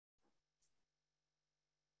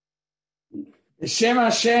Shem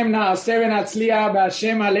Hashem Naaseh Benatzliach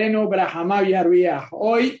Be'Hashem Alenu Berahamav Yarviach.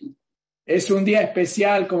 Hoy es un día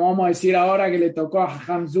especial, como vamos a decir ahora, que le tocó a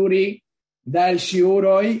Jajam Zuri dar el shiur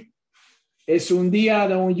hoy. Es un día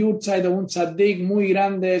de un yurtzai, de un tzaddik muy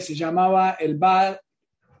grande, se llamaba el Bat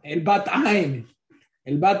Ain.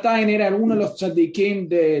 El Bat Ain era uno de los tzaddikim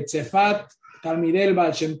de Tzefat, Talmidei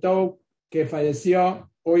Baal Shem Tov, que falleció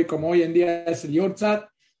hoy, como hoy en día es el yurtzat.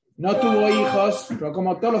 No tuvo hijos, pero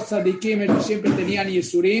como todos los tzadikim, ellos siempre tenían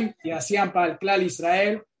Yesurim y hacían para el Klal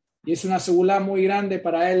Israel. Y es una segulá muy grande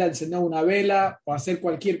para él encender una vela o hacer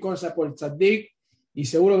cualquier cosa por el tzaddik. Y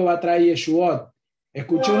seguro que va a traer Yeshuot.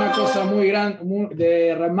 Escuché una cosa muy grande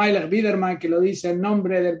de Ramailach Biderman que lo dice en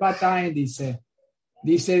nombre del Bat Ain, dice,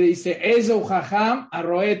 Ezeu Jajam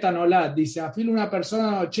Arroeta Nolad. Dice, afilo una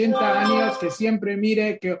persona de 80 años que siempre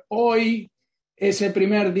mire que hoy es el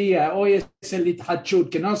primer día, hoy es el Itachut,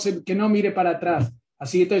 que no mire para atrás.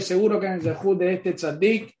 Así que estoy seguro que en el Zehut de este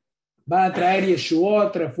tzaddik va a traer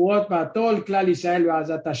Yeshuot, Refuot para todo el Klal Israel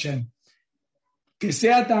Be'ezrat Hashem. Que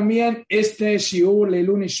sea también este shiur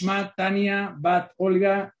Leilun Nishmat Tania Bat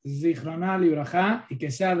Olga Zichrona Libraja, y que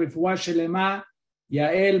sea Refuah Shelema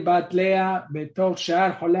Yael Bat Lea Betoch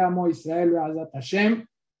Sha'ar Jolei Amo Israel Be'ezrat Hashem,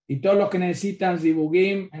 y todos los que necesitan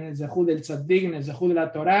zibugim en el Zehut del tzaddik, en el Zehut de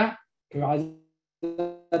la Torah, que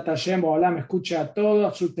Be'ezrat Hashem Ba'olam escuche a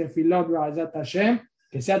todos sus tefilot Be'ezrat Hashem.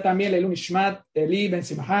 Que sea también Leilun Nishmat Eli Ben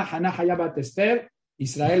Simcha Hannah Haya Bat Esther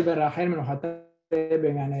Israel Ben Rachel Menohatab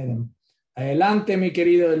Ben Gan Eden. Adelante, mi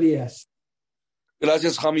querido Elías.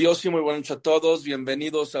 Gracias, Ham Yossi. Muy buenas noches a todos.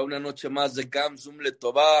 Bienvenidos a una noche más de Gam Zum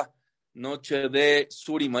Letová, noche de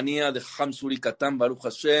Suri Manía, de Ham Suri Katan Baruch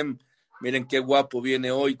Hashem. Miren qué guapo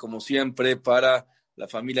viene hoy, como siempre, para la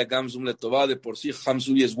familia Gam Zum Letová. De por sí, Ham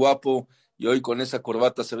Suri es guapo y hoy con esa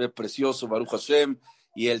corbata se ve precioso, Baruch Hashem.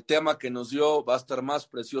 Y el tema que nos dio va a estar más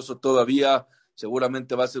precioso todavía.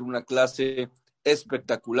 Seguramente va a ser una clase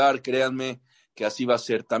espectacular, créanme que así va a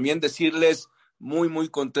ser. También decirles, muy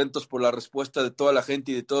contentos por la respuesta de toda la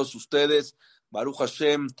gente y de todos ustedes. Baruch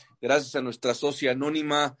Hashem, gracias a nuestra socia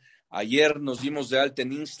anónima. Ayer nos dimos de alta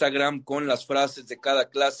en Instagram con las frases de cada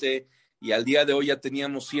clase y al día de hoy ya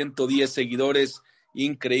teníamos 110 seguidores.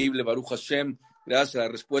 Increíble, Baruch Hashem. Gracias a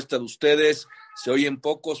la respuesta de ustedes. Se oyen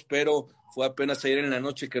pocos, pero fue apenas ayer en la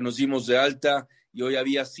noche que nos dimos de alta y hoy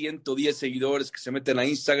había 110 seguidores que se meten a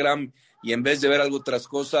Instagram y en vez de ver otras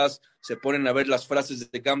cosas, se ponen a ver las frases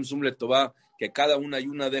de Gam Zum Letová, que cada una y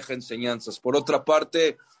una deja enseñanzas. Por otra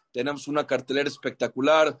parte, tenemos una cartelera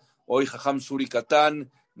espectacular. Hoy Jajam Suri Katan,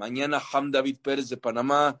 mañana Ham David Pérez de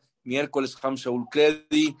Panamá, miércoles Ham Shaul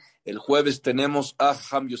Kredi, el jueves tenemos a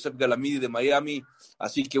Ham Yosef Galamidi de Miami,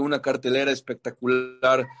 así que una cartelera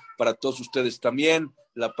espectacular para todos ustedes también.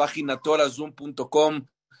 La página torazum.com,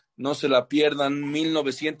 no se la pierdan,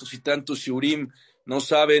 1900 y tantos shiurim. No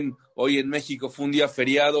saben, hoy en México fue un día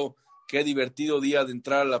feriado, qué divertido día de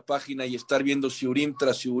entrar a la página y estar viendo shiurim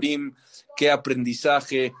tras shiurim, qué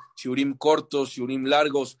aprendizaje, shiurim cortos, shiurim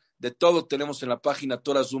largos, de todo tenemos en la página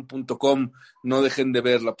torazum.com, no dejen de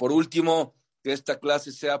verla. Por último, que esta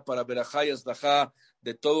clase sea para Berajá y Azdajá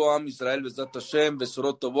de todo Am Israel, Be'ezrat Hashem,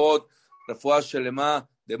 Besorot Tovot, Refuah Shelema,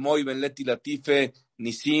 de Moy Ben Leti Latife,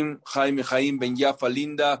 Nisim, Jaime Jaim Ben Yafa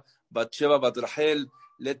Linda, Batsheva Bat Rahel,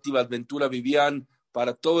 Leti Bat Ventura Vivian,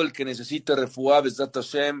 para todo el que necesite Refuah Be'ezrat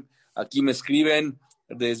Hashem. Aquí me escriben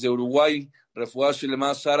desde Uruguay, Refuah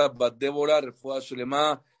Shelema Sara Bat Débora, Refuah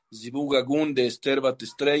Shelema Zibug Agun de Esther Bat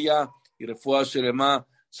Estrella y Refuah Shelema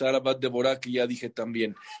Sara Bat Débora, que ya dije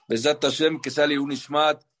también. Be'ezrat Hashem, que sale un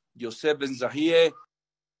Ishmat, Yosef Ben Zahie,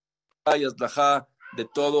 Ayazlajá, de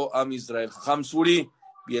todo Am Israel. Jajam Suri,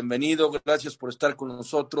 bienvenido, gracias por estar con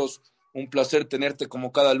nosotros. Un placer tenerte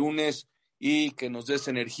como cada lunes y que nos des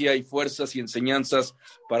energía y fuerzas y enseñanzas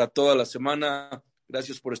para toda la semana.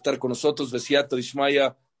 Gracias por estar con nosotros. Besiata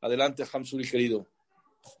Dishmaya. Adelante, Jajam Suri, querido.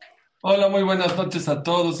 Hola, muy buenas noches a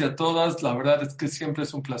todos y a todas. La verdad es que siempre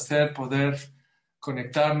es un placer poder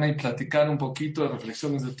conectarme y platicar un poquito de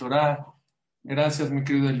reflexiones de Torah. Gracias, mi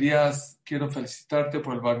querido Elías. Quiero felicitarte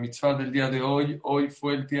por el Bar Mitzvah del día de hoy. Hoy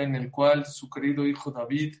fue el día en el cual su querido hijo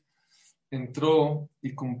David entró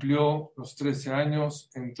y cumplió los 13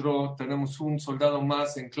 años. Tenemos un soldado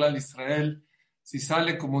más en Klal Israel. Si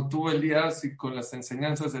sale como tú, Elías, y con las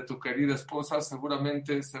enseñanzas de tu querida esposa,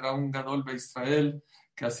 seguramente será un Gadol Be Israel.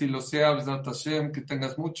 Que así lo sea, Be'ezrat Hashem, que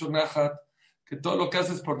tengas mucho Nahat, que todo lo que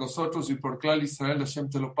haces por nosotros y por Klal Israel, Hashem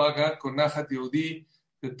te lo paga con Nahat Yehudi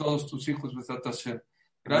de todos tus hijos, Be'ezrat Hashem.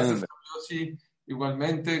 Gracias, Yossi,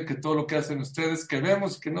 igualmente, que todo lo que hacen ustedes, que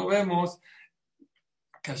vemos y que no vemos,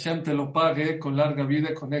 que Hashem te lo pague con larga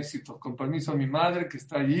vida y con éxito. Con permiso a mi madre, que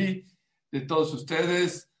está allí, de todos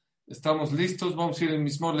ustedes, Estamos listos, vamos a ir en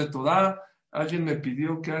Mismor Le Torah. Alguien me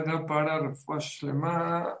pidió que haga para Refuah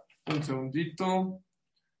Shlema. Un segundito.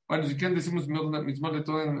 Bueno, si quieren decimos Mismor Le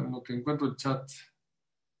Torah en lo que encuentro el chat.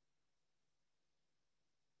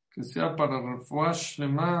 Que sea para Refuah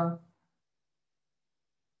Shlema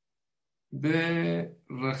de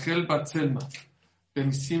Rachel Batzelma, de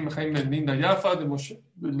Nisim Jaime Linda Yafa, de Moshe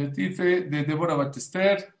Letife, de Débora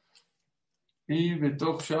Batester y de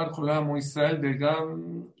Toch Shar Jolam Israel, de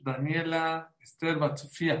Gam Daniela Esther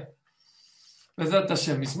Batsufia. בעזרת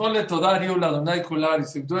השם, מזמור לתודה הריעו לאדוני כולה,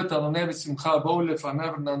 יסגדו את אדוני בשמחה, בואו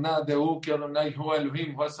לפניו רננה, דעו כי אדוני הוא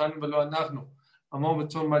האלוהים, הוא עשנו ולא אנחנו, עמו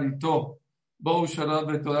בצאן מרעיתו, בואו שרת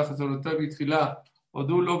ותודה חזרותיו בתחילה,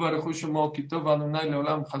 הודו לו ברכו שמו, כי טוב אדוני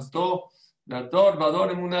לעולם חסדו, והדור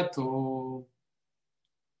והדור אמונתו.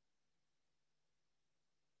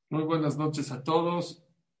 Muy buenas noches a todos.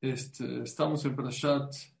 Estamos en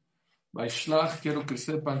Parashat Vaishlach. Quiero que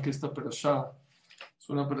sepan que esta Parashá es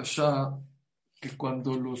una Parashá que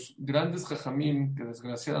cuando los grandes Jajamim, que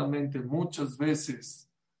desgraciadamente muchas veces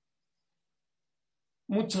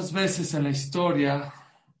en la historia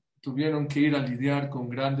tuvieron que ir a lidiar con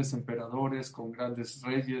grandes emperadores, con grandes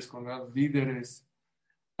reyes, con grandes líderes,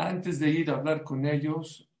 antes de ir a hablar con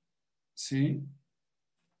ellos, ¿sí?,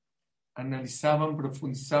 analizaban,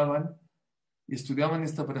 profundizaban y estudiaban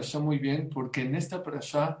esta parashá muy bien, porque en esta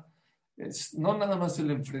parashá es no nada más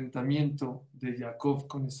el enfrentamiento de Jacob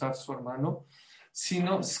con Esav, su hermano,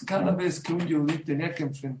 sino cada vez que un yehudí tenía que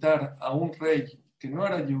enfrentar a un rey que no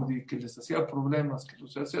era yehudí, que les hacía problemas, que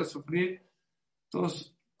los hacía sufrir,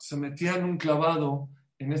 todos se metían un clavado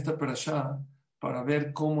en esta parashá para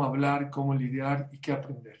ver cómo hablar, cómo lidiar y qué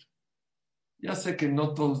aprender. Ya sé que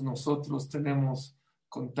no todos nosotros tenemos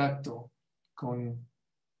contacto con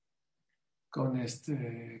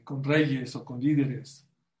reyes o con líderes,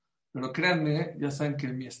 pero créanme, ya saben que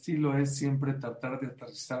mi estilo es siempre tratar de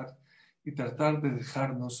aterrizar y tratar de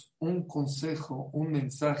dejarnos un consejo, un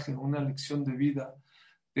mensaje, una lección de vida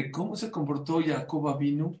de cómo se comportó Jacob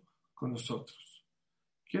Avinu con nosotros.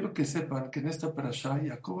 Quiero que sepan que en esta parashá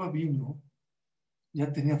Jacob Avinu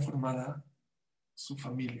ya tenía formada su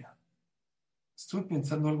familia. Estoy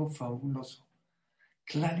pensando algo fabuloso.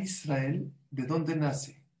 Clar Israel, ¿de dónde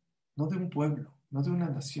nace? No de un pueblo, no de una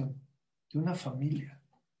nación, de una familia.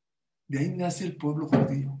 De ahí nace el pueblo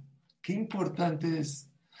judío. Qué importante es.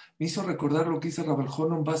 Me hizo recordar lo que dice Rabbi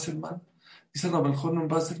Elhonon Wasserman. Dice Rabbi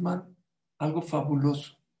Elhonon Wasserman algo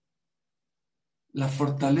fabuloso. La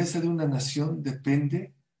fortaleza de una nación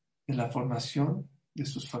depende de la formación de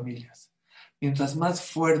sus familias. Mientras más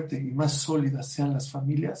fuerte y más sólidas sean las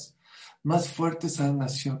familias, más fuerte es la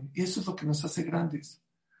nación. Y eso es lo que nos hace grandes.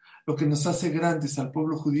 Lo que nos hace grandes al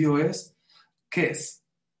pueblo judío es, ¿qué es?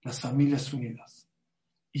 Las familias unidas.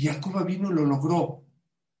 Y Jacob Avinu lo logró.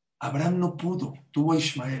 Abraham no pudo, tuvo a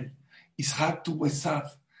Ismael. Isaac tuvo a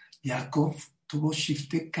Esav. Jacob tuvo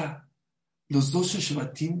Shifteka. Los 12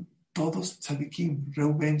 Shevatim, todos tzadikim.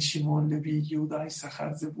 Reuben, Shimon, Levi, Yehuda,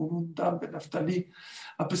 Isahar, Zebulun, Dan, Naftali.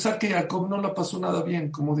 A pesar que Jacob no la pasó nada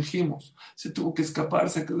bien, como dijimos, se tuvo que escapar,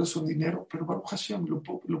 se quedó sin dinero, pero Baruch Hashem lo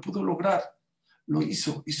pudo lograr. Lo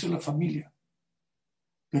hizo la familia.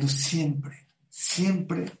 Pero siempre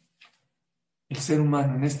el ser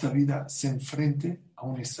humano en esta vida se enfrente a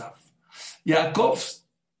un Esav. Jacob,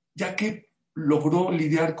 ya que logró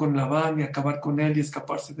lidiar con Labán y acabar con él y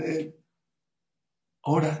escaparse de él,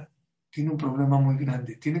 ahora tiene un problema muy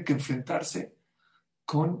grande. Tiene que enfrentarse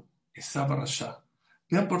con Esav Rasha.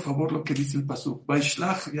 Vean por favor lo que dice el pasuk.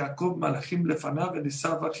 Vaishlach Jacob malachim lefanav el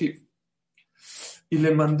Esav achiv. Y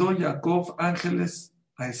le mandó Jacob ángeles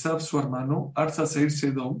a Esav su hermano, Arza Seir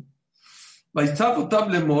Sedom, Vaisav Otam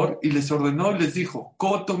Lemor, y les ordenó y les dijo,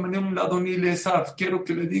 Koto menem ladoni le Esav, quiero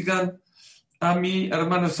que le digan a mi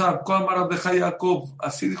hermano Esav, Koamar Abdeja Jacob,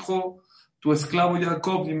 así dijo tu esclavo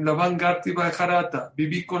Jacob, Im Labán Garti Bajarata,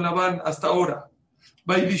 viví con Labán hasta ahora,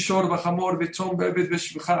 Bailishor Bajamor Bechon Bebet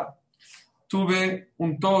Beshvija, tuve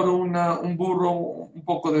un toro, un burro, un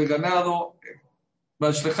poco de ganado,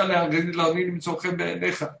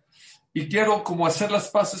 y quiero como hacer las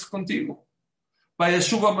paces contigo.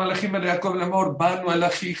 Vayashuba malachim el Jacob el amor, Banu el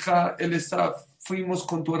Ajija el Esav, fuimos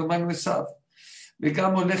con tu hermano Esav,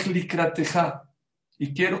 Vegamo lech likrateja,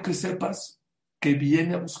 y quiero que sepas que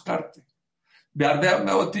viene a buscarte. Beardea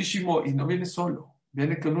meotishimo, y no viene solo,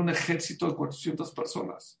 viene con un ejército de 400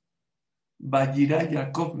 personas. Vayirá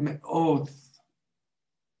Jacob meod.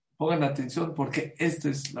 Pongan atención porque esta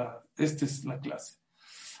es la clase.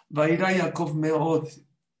 Vairá Jacob meod,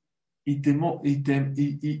 y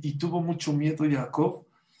tuvo mucho miedo Jacob.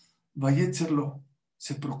 Vayetzerlo,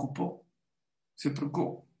 se preocupó.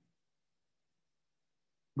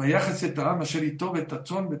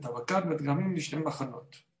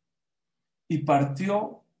 Y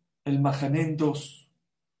partió el Mahané en dos.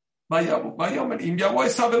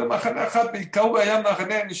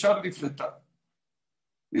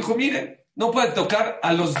 Dijo, miren, no puede tocar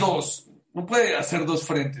a los dos, no puede hacer dos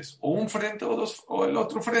frentes, o un frente o el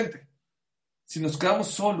otro frente. Si nos quedamos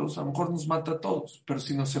solos, a lo mejor nos mata a todos, pero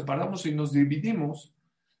si nos separamos y nos dividimos,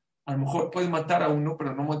 a lo mejor puede matar a uno,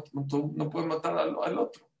 pero no puede matar al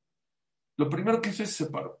otro. Lo primero que hizo es se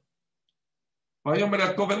separó.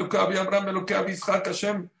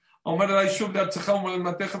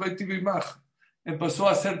 Empezó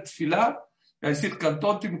a hacer tefilá, a decir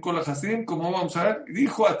cantotim con la hasidim, como vamos a ver,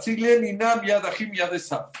 dijo Atzilen inam yadahim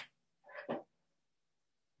yadesaf.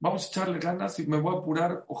 Vamos a echarle ganas y me voy a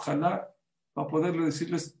apurar, ojalá, para poderle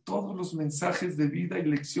decirles todos los mensajes de vida y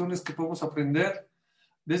lecciones que podemos aprender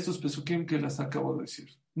de estos pesukim que les acabo de decir.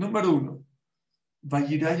 Número 1.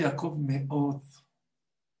 Vayirá Jacob meod.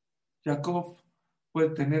 Jacob puede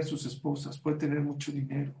tener sus esposas, puede tener mucho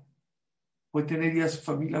dinero, puede tener ya su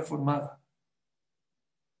familia formada.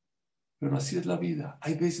 Pero así es la vida.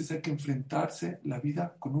 Hay veces hay que enfrentarse la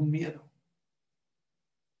vida con un miedo.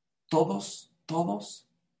 Todos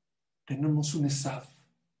tenemos un Esaf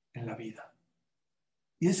en la vida.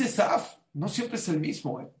 Y ese Esaf no siempre es el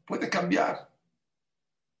mismo, puede cambiar.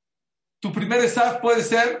 Tu primer Esaf puede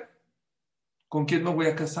ser con quién me voy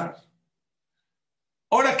a casar.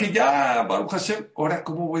 Ahora que ya, Baruch Hashem, ahora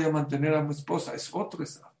cómo voy a mantener a mi esposa, es otro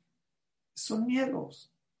Esaf. Son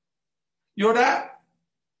miedos. Y ahora,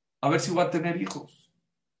 a ver si voy a tener hijos.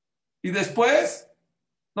 Y después,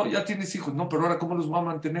 no, ya tienes hijos, no, pero ahora cómo los voy a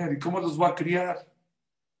mantener y cómo los voy a criar.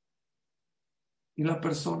 Y la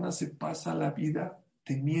persona se pasa la vida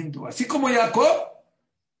temiendo. Así como Jacob,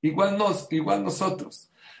 igual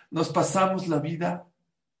nosotros. Nos pasamos la vida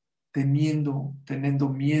temiendo, teniendo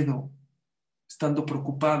miedo, estando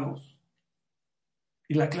preocupados.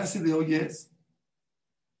 Y la clase de hoy es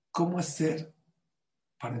cómo hacer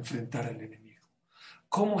para enfrentar al enemigo.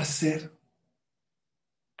 ¿Cómo hacer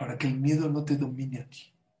para que el miedo no te domine a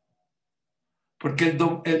ti? Porque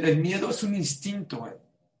el miedo es un instinto,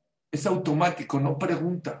 es automático, no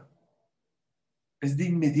pregunta, es de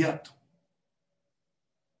inmediato.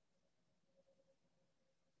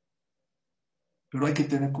 Pero hay que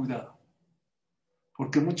tener cuidado,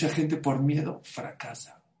 porque mucha gente por miedo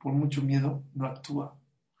fracasa, por mucho miedo no actúa.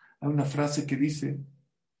 Hay una frase que dice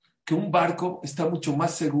que un barco está mucho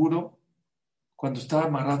más seguro cuando está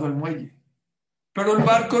amarrado al muelle. Pero el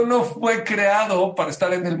barco no fue creado para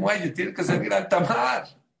estar en el muelle, tiene que salir a alta mar.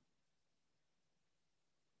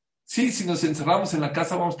 Sí, si nos encerramos en la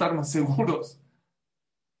casa vamos a estar más seguros.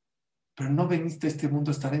 Pero no veniste a este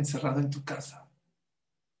mundo a estar encerrado en tu casa.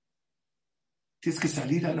 Tienes que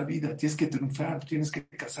salir a la vida, tienes que triunfar, tienes que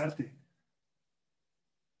casarte,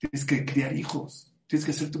 tienes que criar hijos, tienes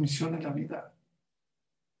que hacer tu misión en la vida.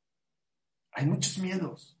 Hay muchos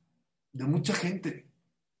miedos de mucha gente.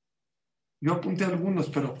 Yo apunté algunos,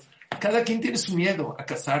 pero cada quien tiene su miedo a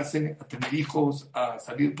casarse, a tener hijos, a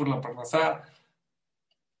salir por la parnasá.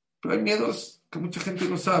 Pero hay miedos que mucha gente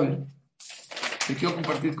no sabe, que quiero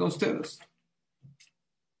compartir con ustedes.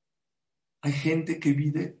 Hay gente que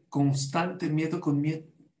vive constante miedo con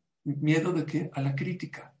miedo de qué? A la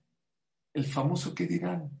crítica. El famoso ¿qué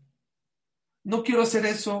dirán? No quiero hacer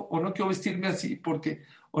eso, o no quiero vestirme así, porque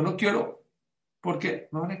me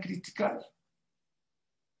van a criticar.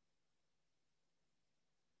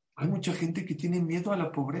 Hay mucha gente que tiene miedo a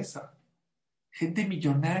la pobreza. Gente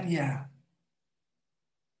millonaria.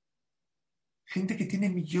 Gente que tiene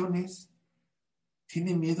millones,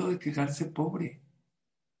 tiene miedo de quedarse pobre.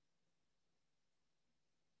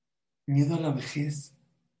 Miedo a la vejez.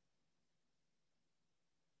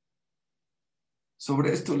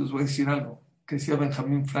 Sobre esto les voy a decir algo que decía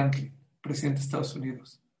Benjamin Franklin, presidente de Estados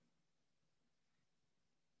Unidos.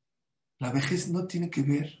 La vejez no tiene que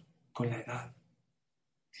ver con la edad,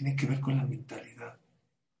 tiene que ver con la mentalidad.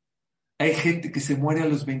 Hay gente que se muere a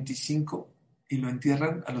los 25 y lo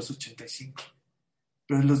entierran a los 85.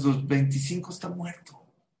 Pero a los 25 está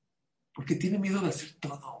muerto, porque tiene miedo de hacer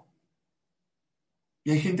todo. Y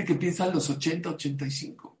hay gente que piensa a los 80,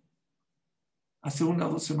 85. Hace 1 o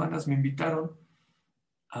 2 semanas me invitaron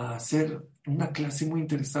a hacer una clase muy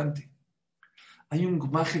interesante. Hay un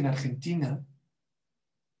gumaj en Argentina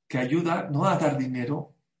que ayuda no a dar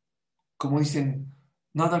dinero, como dicen,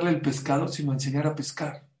 no a darle el pescado, sino a enseñar a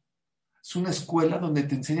pescar. Es una escuela donde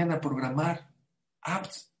te enseñan a programar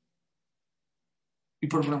apps y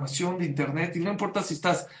programación de internet, y no importa si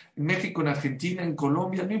estás en México, en Argentina, en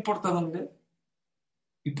Colombia, no importa dónde,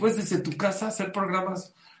 y puedes desde tu casa hacer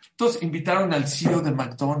programas. Entonces invitaron al CEO de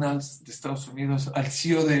McDonald's de Estados Unidos, al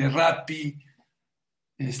CEO de Rappi,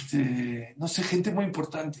 no sé, gente muy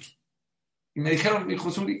importante. Y me dijeron, mi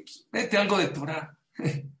hijo Suri, vete algo de Torah.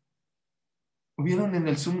 Hubieron en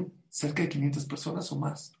el Zoom cerca de 500 personas o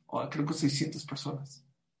más, o creo que 600 personas.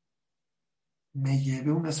 Me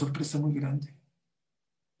llevé una sorpresa muy grande.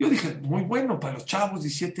 Yo dije, muy bueno para los chavos,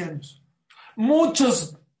 17 años.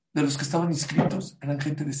 Muchos de los que estaban inscritos eran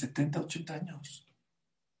gente de 70, 80 años,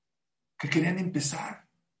 que querían empezar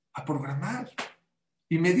a programar.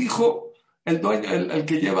 Y me dijo el dueño, el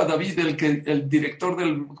que lleva David, el director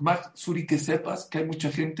del Mac Suri, que sepas que hay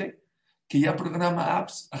mucha gente que ya programa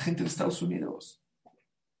apps a gente de Estados Unidos.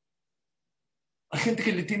 Hay gente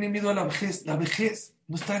que le tiene miedo a la vejez. La vejez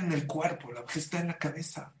no está en el cuerpo, la vejez está en la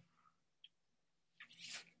cabeza.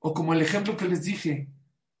 O como el ejemplo que les dije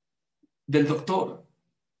del doctor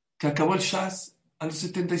que acabó el Shas, a los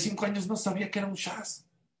 75 años no sabía que era un Shas,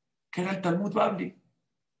 que era el Talmud Bavli.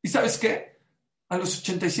 ¿Y sabes qué? A los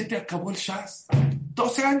 87 acabó el Shas.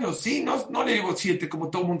 12 años, sí, no le llevo 7 como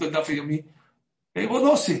todo el mundo en Dafi y a mí. Le llevo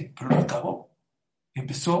 12, pero no acabó.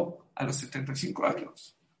 Empezó a los 75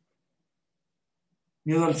 años.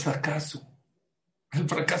 Miedo al fracaso. El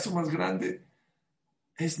fracaso más grande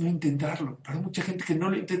es no intentarlo. Pero hay mucha gente que no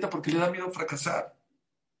lo intenta porque le da miedo a fracasar.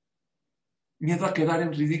 Miedo a quedar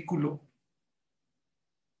en ridículo.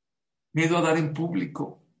 Miedo a dar en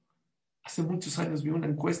público. Hace muchos años vi una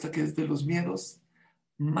encuesta que es de los miedos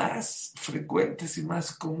más frecuentes y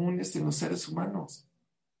más comunes en los seres humanos.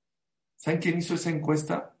 ¿Saben quién hizo esa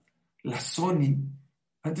encuesta? La Sony.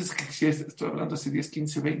 Antes de que existiera, estoy hablando hace 10,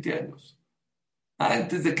 15, 20 años.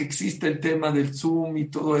 Antes de que exista el tema del Zoom y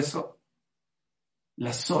todo eso,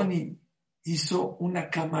 la Sony hizo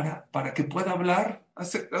una cámara para que pueda hablar.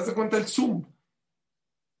 Haz de cuenta el Zoom.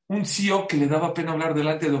 Un CEO que le daba pena hablar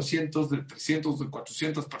delante de 200, de 300, de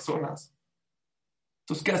 400 personas.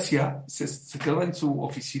 Entonces, ¿qué hacía? Se quedaba en su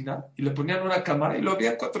oficina y le ponían una cámara y lo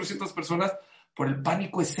había 400 personas por el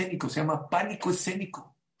pánico escénico. Se llama pánico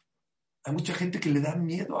escénico. Hay mucha gente que le da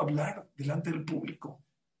miedo hablar delante del público.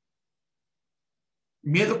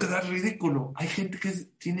 Miedo a quedar ridículo. Hay gente que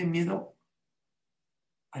tiene miedo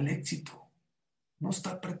al éxito. No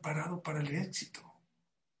está preparado para el éxito.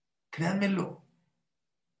 Créanmelo.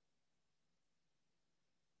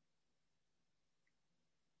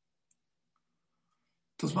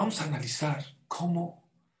 Entonces vamos a analizar cómo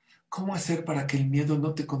hacer para que el miedo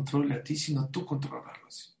no te controle a ti, sino tú controlarlo.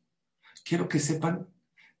 Quiero que sepan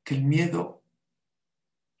que el miedo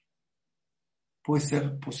puede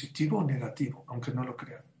ser positivo o negativo, aunque no lo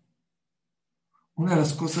crean. Una de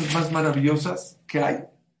las cosas más maravillosas que hay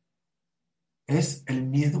es el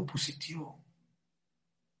miedo positivo.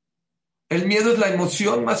 El miedo es la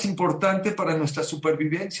emoción más importante para nuestra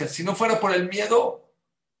supervivencia. Si no fuera por el miedo,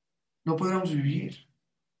 no podríamos vivir.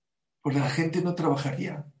 Porque la gente no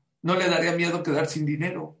trabajaría. No le daría miedo quedar sin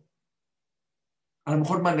dinero. A lo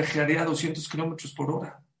mejor manejaría 200 kilómetros por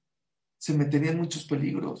hora. Se metería en muchos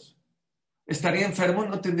peligros. Estaría enfermo,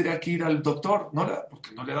 no tendría que ir al doctor,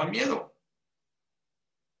 porque no le da miedo.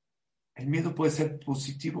 El miedo puede ser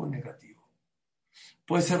positivo o negativo.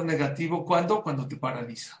 Puede ser negativo cuando te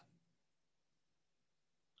paraliza.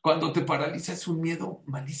 Cuando te paraliza es un miedo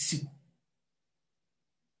malísimo.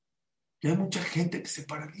 Y hay mucha gente que se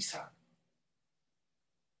paraliza.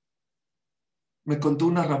 Me contó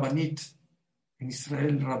una Rabbanit en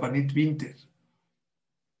Israel, Rabbanit Winter,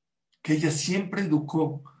 que ella siempre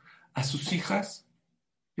educó a sus hijas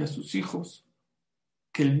y a sus hijos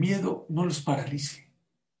que el miedo no los paralice,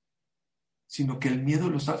 sino que el miedo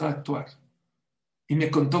los haga actuar. Y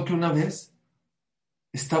me contó que una vez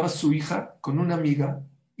estaba su hija con una amiga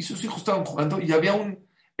y sus hijos estaban jugando y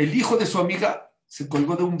el hijo de su amiga se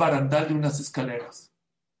colgó de un barandal de unas escaleras.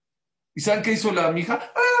 ¿Y saben qué hizo la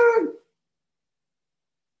amiga? ¡Ah!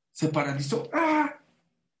 Se paralizó. ¡Ah!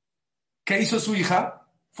 ¿Qué hizo su hija?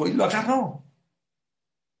 Fue y lo agarró.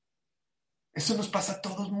 Eso nos pasa a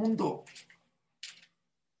todo el mundo.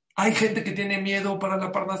 Hay gente que tiene miedo para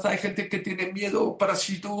la parnasa, hay gente que tiene miedo para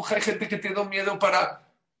shidduch, hay gente que tiene miedo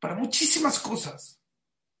para muchísimas cosas.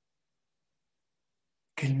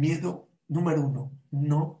 Que el miedo, número 1,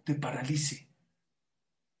 no te paralice.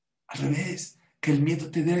 Al revés, que el miedo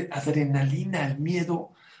te dé adrenalina. El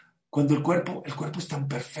miedo, cuando el cuerpo es tan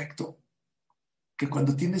perfecto, que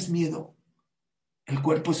cuando tienes miedo, el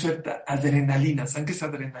cuerpo suelta adrenalina. ¿Saben qué es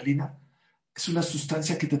adrenalina? Es una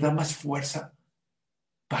sustancia que te da más fuerza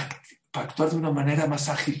para actuar de una manera más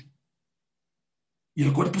ágil. Y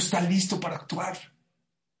el cuerpo está listo para actuar.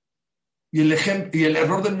 Y el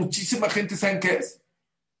error de muchísima gente, ¿saben qué es?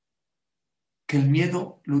 Que el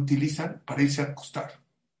miedo lo utilizan para irse a acostar.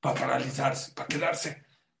 para paralizarse, para quedarse.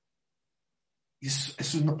 Y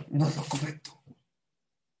eso no es lo correcto.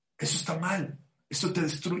 Eso está mal. Eso te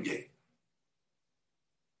destruye.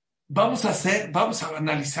 Vamos a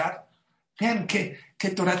analizar. Vean qué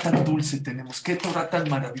Torah tan dulce tenemos, qué Torah tan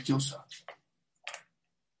maravillosa.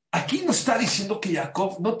 Aquí nos está diciendo que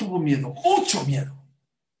Jacob no tuvo miedo, mucho miedo.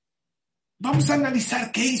 Vamos a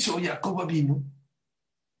analizar qué hizo Jacob Avinu.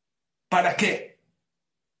 ¿Para qué?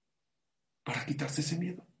 Para quitarse ese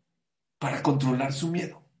miedo, para controlar su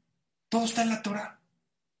miedo. Todo está en la Torah.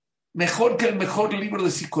 Mejor que el mejor libro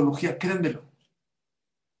de psicología, créanmelo.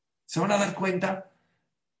 Se van a dar cuenta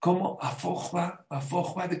cómo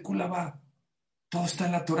afojba de kulaba. Todo está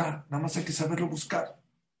en la Torah, nada más hay que saberlo buscar.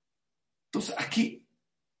 Entonces aquí,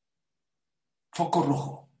 foco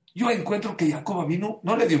rojo. Yo encuentro que Jacob Avinu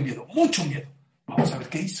no le dio miedo, mucho miedo. Vamos a ver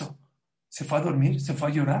qué hizo. ¿Se fue a dormir? ¿Se fue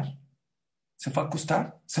a llorar? ¿Se fue a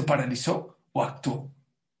acostar? ¿Se paralizó o actuó?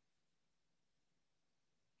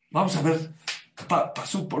 Vamos a ver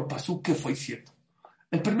pasuk por pasuk qué fue cierto.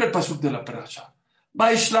 El primer pasuk de la parasha.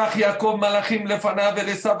 Vaishlach Jacob malachim lefanav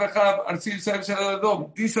ve'esav echav arzil sev shel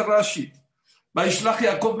Edom. Dice Rashi. Vaishlach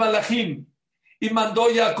Jacob malachim. Y mandó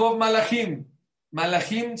Jacob malachim.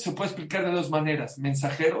 Malachim se puede explicar de dos maneras.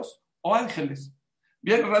 Mensajeros o ángeles.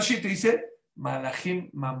 Bien, Rashi te dice malachim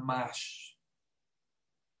mamash.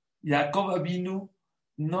 Jacob Avinu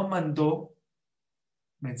no mandó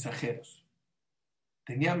mensajeros.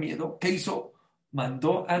 Tenía miedo. ¿Qué hizo?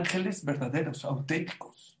 Mandó ángeles verdaderos,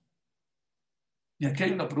 auténticos. Y aquí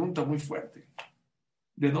hay una pregunta muy fuerte.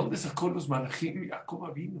 ¿De dónde sacó los malachim Jacob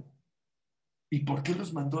Avinu? ¿Y por qué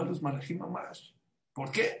los mandó a los malachim mamash?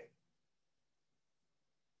 ¿Por qué?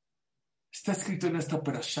 Está escrito en esta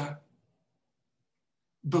parashá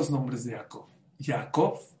dos nombres de Jacob.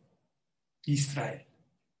 Jacob y Israel.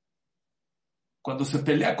 Cuando se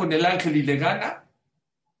pelea con el ángel y le gana,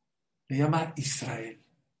 le llama Israel.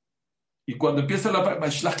 Y cuando empieza la palabra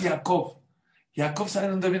Jacob, ¿sabe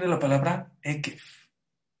dónde viene la palabra? Ekef,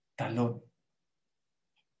 talón,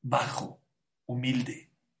 bajo,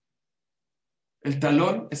 humilde. El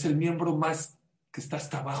talón es el miembro más que está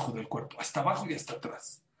hasta abajo del cuerpo, hasta abajo y hasta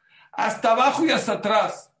atrás. Hasta abajo y hasta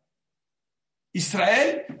atrás.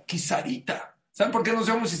 Israel, Kisarita. ¿Saben por qué nos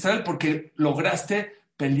llamamos Israel? Porque lograste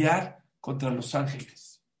pelear contra los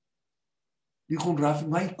ángeles. Dijo un Raf,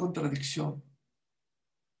 no hay contradicción.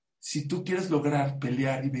 Si tú quieres lograr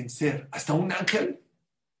pelear y vencer hasta un ángel,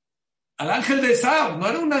 al ángel de Esav, no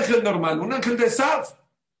era un ángel normal, un ángel de Esav.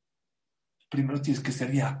 Primero tienes que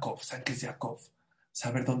ser Jacob. ¿Saben qué es Jacob?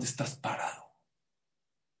 Saber dónde estás parado.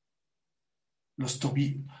 Los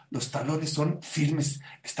tobillos, los talones son firmes,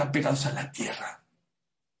 están pegados a la tierra.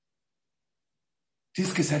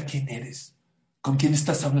 Tienes que saber quién eres, con quién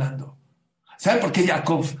estás hablando. ¿Saben por qué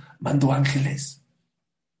Jacob mandó ángeles?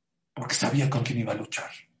 Porque sabía con quién iba a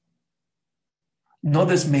luchar. No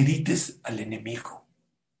desmerites al enemigo.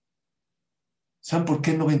 ¿Saben por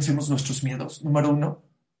qué no vencemos nuestros miedos? Número 1,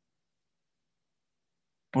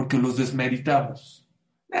 porque los desmeritamos.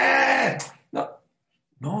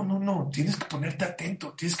 No. Tienes que ponerte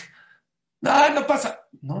atento. No pasa.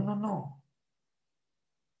 No.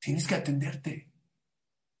 Tienes que atenderte.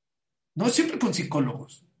 No siempre con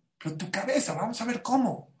psicólogos, pero tu cabeza, vamos a ver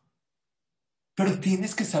cómo. Pero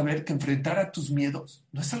tienes que saber que enfrentar a tus miedos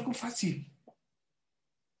no es algo fácil.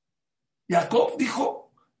 Jacob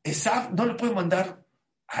dijo, Esav no le puede mandar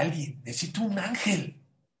a alguien, necesito un ángel.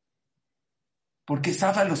 Porque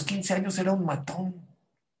Esav a los 15 años era un matón.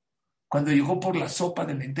 Cuando llegó por la sopa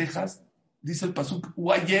de lentejas, dice el pasuk,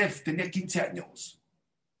 Ayev tenía 15 años.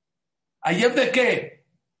 ¿Ayev de qué?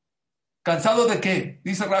 ¿Cansado de qué?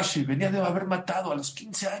 Dice Rashi, venía de haber matado a los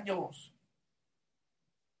 15 años.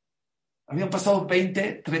 Habían pasado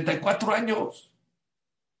 20, 34 años.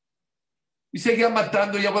 Y seguía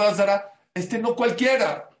matando y Abodazara. No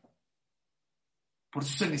cualquiera. Por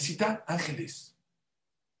eso se necesitan ángeles.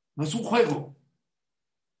 No es un juego.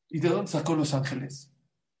 ¿Y de dónde sacó los ángeles?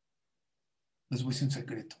 Les voy a decir un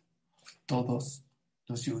secreto. Todos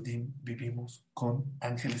los Yehudim vivimos con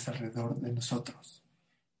ángeles alrededor de nosotros.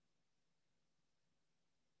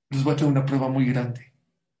 Les voy a traer una prueba muy grande.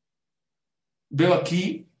 Veo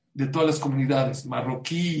aquí de todas las comunidades,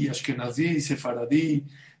 marroquí, ashkenazí, sefaradí,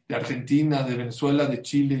 de Argentina, de Venezuela, de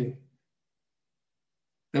Chile,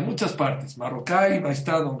 de muchas partes. Marrocay, va a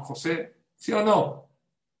estar don José, ¿sí o no?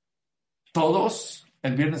 Todos,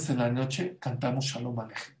 el viernes en la noche, cantamos Shalom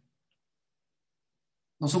Aleichem.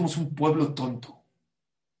 No somos un pueblo tonto.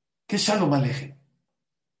 ¿Qué es Shalom Aleichem?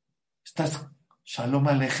 Estás Shalom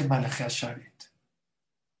Aleichem Malachei Asharet.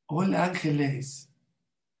 Hola ángeles.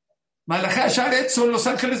 Malachei Asharet son los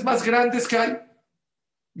ángeles más grandes que hay.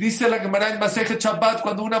 Dice la Gemara en Masejet Shabbat,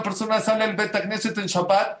 cuando una persona sale al Bet Knesset en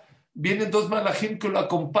Shabbat, vienen dos malajim que lo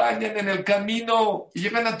acompañan en el camino y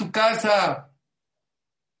llegan a tu casa.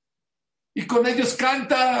 Y con ellos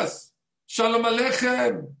cantas. Shalom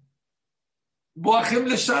Aleichem. Boahem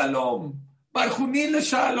le Shalom. Barjuní le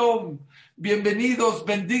Shalom. Bienvenidos,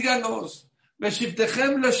 bendíganos.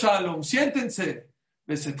 Beshivtechem le Shalom. Siéntense.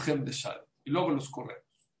 Besetchem le Shalom. Y luego los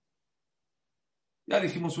corremos. Ya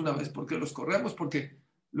dijimos una vez por qué los corremos, porque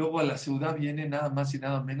luego a la ciudad viene nada más y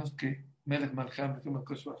nada menos que Melech Malcham,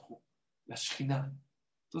 la Shekhinah.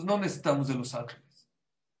 Entonces no necesitamos de los ángeles,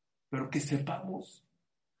 pero que sepamos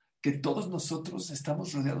que todos nosotros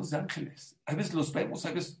estamos rodeados de ángeles. A veces los vemos,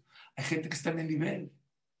 a veces hay gente que está en el nivel,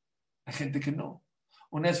 hay gente que no.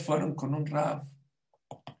 Una vez fueron con un Rav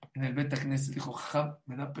en el Bet Knesset, dijo,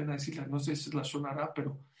 me da pena decirle, no sé si es la Shonara,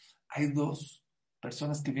 pero hay dos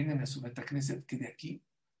personas que vienen a su Bet Knesset que de aquí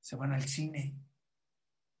se van al cine.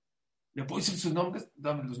 ¿Le puedo decir sus nombres?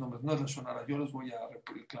 Dame los nombres, no es la Shonara, yo los voy a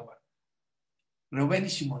reclamar. Reuben y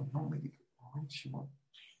Shimon, no me diga, Reuben y Shimon,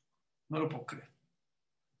 no lo puedo creer.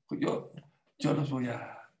 Yo los voy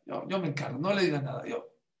a, yo me encargo, no le digan nada, yo.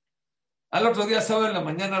 Al otro día, sábado en la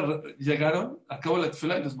mañana, llegaron, acabó la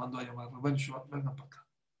tefila y los mandó a llamar, Reuben y Shimon, vengan para acá.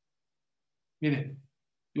 Miren,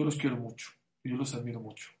 yo los quiero mucho, yo los admiro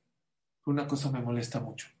mucho. Una cosa me molesta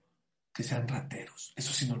mucho, que sean rateros,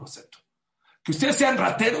 eso sí no lo acepto. Que ustedes sean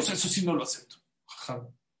rateros, eso sí no lo acepto.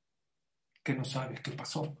 Que no sabe qué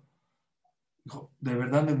pasó. Dijo, de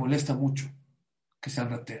verdad me molesta mucho que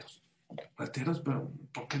sean rateros. Rateros, pero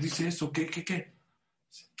 ¿por qué dice eso? ¿Qué?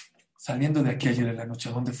 Saliendo de aquí ayer en la noche,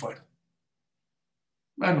 ¿a dónde fueron?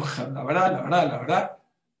 Bueno, la verdad,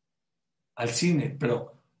 al cine,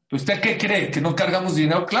 pero ¿usted qué cree? ¿Que no cargamos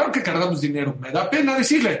dinero? Claro que cargamos dinero. Me da pena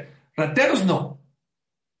decirle, rateros no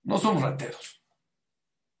somos rateros.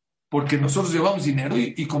 Porque nosotros llevamos dinero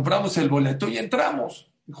y compramos el boleto y entramos.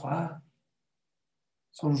 Dijo,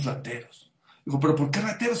 somos rateros. Dijo, ¿pero por qué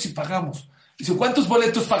rateros si pagamos? Dice, ¿cuántos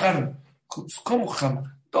boletos pagaron? ¿Cómo,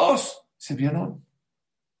 jamás? 2. ¿Se vieron?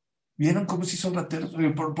 ¿Vieron cómo si son rateros?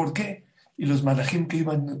 ¿Por qué? Y los malajim que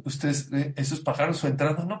iban, ustedes, esos pagaron su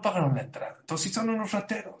entrada, no pagaron la entrada. Entonces sí son unos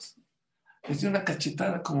rateros. Les dio una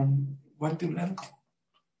cachetada con un guante blanco.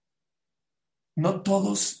 No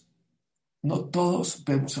todos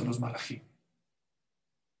vemos a los malajim,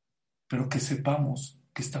 pero que sepamos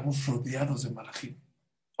que estamos rodeados de malajim.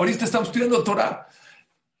 Ahorita estamos estudiando Torah.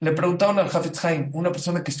 Le preguntaron al Hafetz Haim, una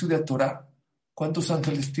persona que estudia Torah, ¿cuántos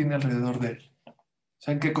ángeles tiene alrededor de él?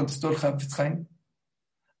 ¿Saben qué contestó el Hafetz Haim?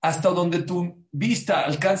 Hasta donde tu vista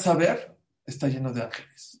alcanza a ver, está lleno de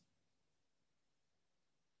ángeles.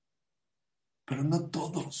 Pero no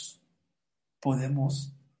todos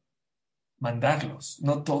podemos mandarlos,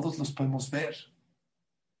 no todos los podemos ver.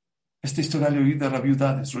 Esta historia la oí de Rabbi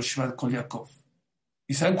Udades, Rosh Hashanah Kol Yaakov.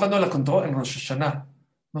 ¿Y saben cuándo la contó? En Rosh Hashanah.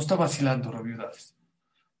 No está vacilando Rabbi Udades.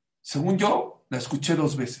 Según yo, la escuché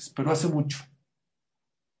 2 veces, pero hace mucho.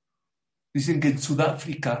 Dicen que en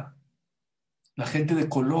Sudáfrica la gente de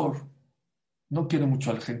color no quiere mucho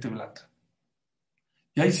a la gente blanca.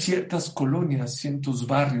 Y hay ciertas colonias, ciertos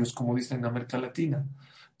barrios, como dicen en América Latina,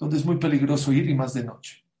 donde es muy peligroso ir y más de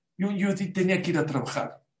noche. Y un yudí tenía que ir a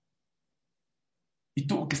trabajar. Y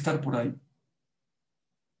tuvo que estar por ahí.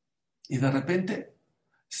 Y de repente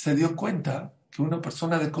se dio cuenta que una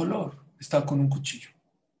persona de color estaba con un cuchillo.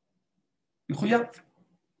 Dijo, ya,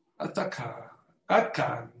 hasta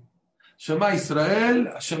acá. Shema Israel,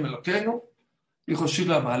 Hashem Elokeinu. Dijo,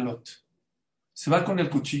 Shila Maalot. Se va con el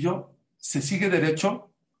cuchillo, se sigue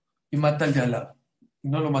derecho y mata al de al lado. Y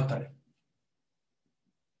no lo mataré.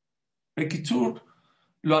 Bekitzur,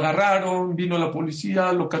 lo agarraron, vino la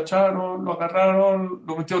policía, lo cacharon, lo agarraron,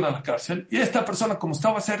 lo metieron a la cárcel. Y esta persona, como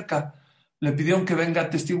estaba cerca, le pidieron que venga a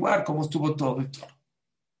atestiguar cómo estuvo todo y todo.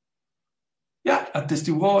 Ya,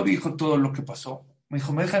 atestiguó, dijo todo lo que pasó. Me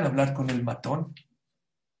dijo, ¿me dejan hablar con el matón?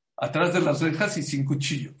 Atrás de las rejas y sin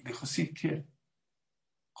cuchillo. Dijo, sí, ¿quiere?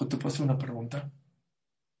 Dijo, ¿te puedo hacer una pregunta?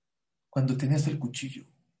 Cuando tenías el cuchillo,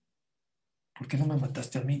 ¿por qué no me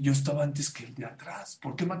mataste a mí? Yo estaba antes que el de atrás.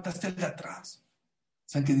 ¿Por qué mataste al de atrás?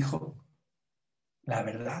 ¿Saben qué dijo? La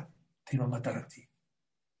verdad, te iba a matar a ti.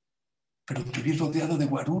 Pero te vi rodeado de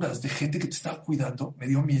guaruras, de gente que te estaba cuidando, me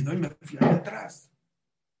dio miedo y me fui al de atrás.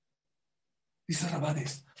 Dice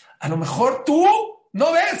Rabades, a lo mejor tú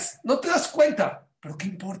no ves, no te das cuenta, pero ¿qué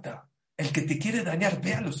importa? El que te quiere dañar,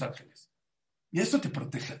 ve a los ángeles. Y eso te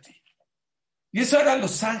protege a ti. Y eso eran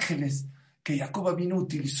los ángeles que Jacob Avinu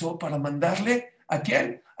utilizó para mandarle, ¿a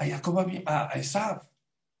quién? A Jacob a Esav.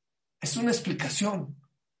 Es una explicación,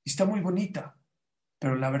 y está muy bonita.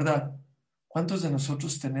 Pero la verdad, ¿cuántos de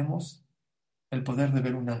nosotros tenemos el poder de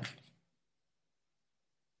ver un ángel.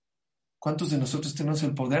 ¿Cuántos de nosotros tenemos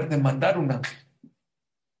el poder de mandar un ángel?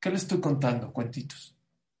 ¿Qué les estoy contando? Cuentitos.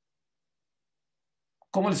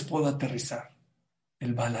 ¿Cómo les puedo aterrizar?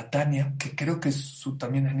 El Balatania, que creo que es su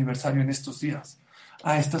también aniversario en estos días.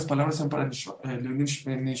 Estas palabras son para el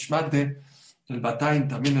Nishmat del Batain,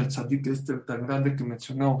 también el tzadik este tan grande que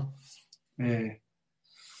mencionó al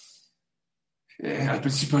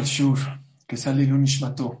principio del Shur, que sale el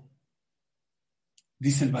Nishmató.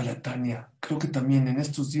 Dice el Balatania, creo que también en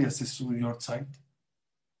estos días es su Yortzeit,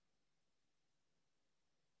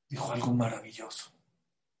 dijo algo maravilloso.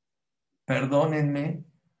 Perdónenme,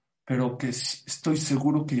 pero que estoy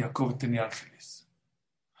seguro que Jacob tenía ángeles.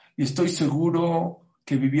 Y estoy seguro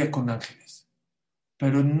que vivía con ángeles.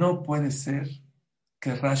 Pero no puede ser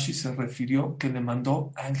que Rashi se refirió que le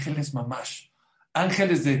mandó ángeles mamash.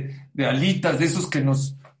 Ángeles de alitas, de esos que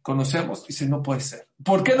nos conocemos. Dice, no puede ser.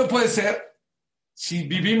 ¿Por qué no puede ser? Si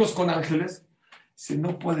vivimos con ángeles. Dice,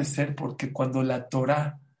 no puede ser porque cuando la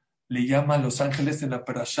Torah le llama a los ángeles en la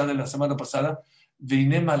perashá de la semana pasada,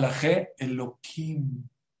 Veine Malaché Elohim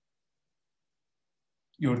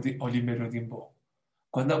Olimer Odimbo.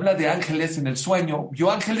 Cuando habla de ángeles en el sueño,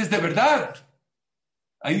 vio ángeles de verdad.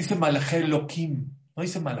 Ahí dice Malaché Elohim, no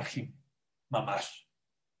dice Malachim, mamash.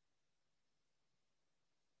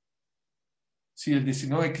 Sí, el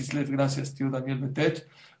 19 Kislev, gracias, tío Daniel Betech,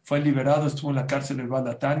 fue liberado, estuvo en la cárcel del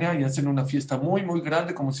Balatania y hacen una fiesta muy, muy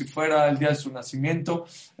grande, como si fuera el día de su nacimiento,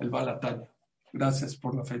 el Balatania. Gracias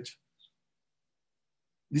por la fecha.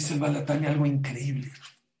 Dice el Balatania algo increíble.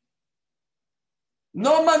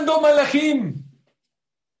 No mandó Malachim.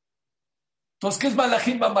 Entonces, ¿qué es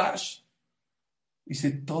Malachim mamash?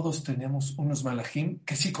 Dice, todos tenemos unos Malachim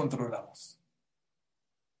que sí controlamos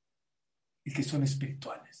y que son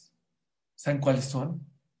espirituales. ¿Saben cuáles son?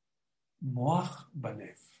 Moach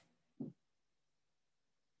Balev.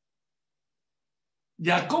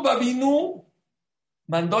 Jacob Avinu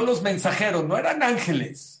mandó los mensajeros, no eran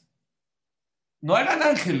ángeles. No eran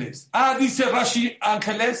ángeles. Dice Rashi,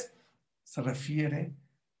 ángeles. Se refiere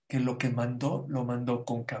que lo que mandó, lo mandó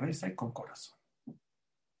con cabeza y con corazón.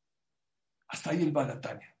 Hasta ahí el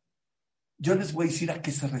Balatania. Yo les voy a decir a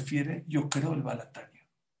qué se refiere, yo creo, el Balatania.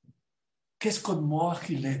 ¿Qué es con Moach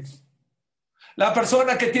y Lev? La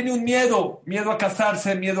persona que tiene un miedo a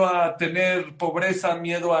casarse, miedo a tener pobreza,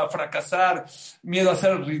 miedo a fracasar, miedo a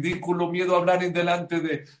ser ridículo, miedo a hablar en delante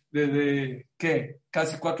de ¿qué?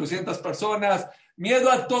 Casi 400 personas, miedo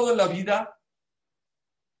a todo en la vida.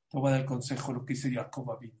 Te voy a dar el consejo, lo que dice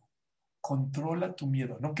Jacob Avinu. Controla tu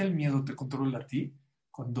miedo, no que el miedo te controle a ti,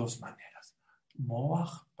 con dos maneras.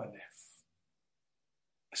 Moach Balev.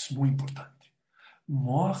 Es muy importante.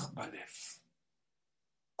 Moach Balev.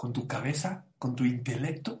 Con tu cabeza, con tu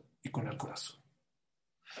intelecto y con el corazón.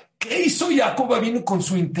 ¿Qué hizo Jacob Avinu con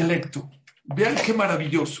su intelecto? Vean qué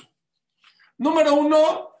maravilloso. Número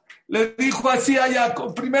 1, le dijo así a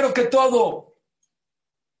Jacob, primero que todo,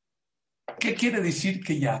 ¿qué quiere decir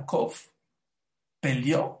que Jacob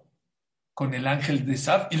peleó con el ángel de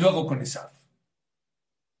Esav y luego con Esav?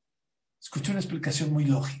 Escuché una explicación muy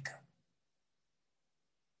lógica.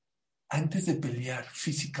 Antes de pelear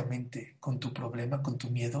físicamente con tu problema, con tu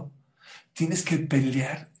miedo, tienes que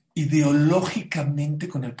pelear ideológicamente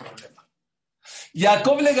con el problema.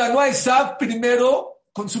 Jacob le ganó a Esav primero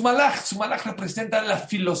con su malaj. Su malaj representa la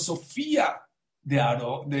filosofía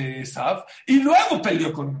de Esav y luego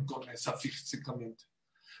peleó con Esav físicamente.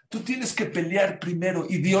 Tú tienes que pelear primero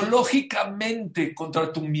ideológicamente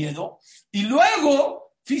contra tu miedo y luego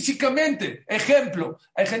físicamente. Ejemplo,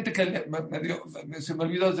 hay gente que se me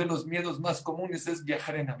olvidó de los miedos más comunes, es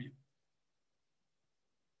viajar en avión.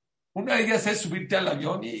 Una de ellas es subirte al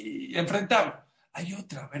avión y enfrentarlo. Hay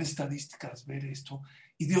otra, ver estadísticas, ver esto.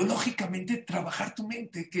 Ideológicamente trabajar tu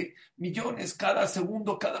mente, que millones cada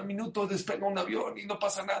segundo, cada minuto despega un avión y no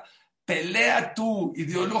pasa nada. Pelea tú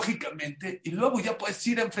ideológicamente y luego ya puedes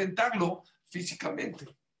ir a enfrentarlo físicamente.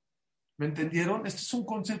 ¿Me entendieron? Este es un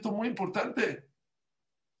concepto muy importante.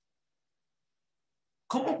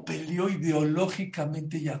 ¿Cómo peleó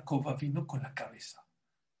ideológicamente Jacob Avinu con la cabeza?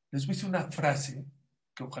 Les voy a decir una frase,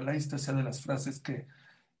 que ojalá esta sea de las frases que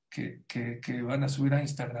van a subir a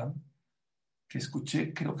Instagram, que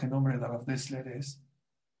escuché, creo que el nombre de Rav Dessler es: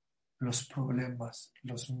 los problemas,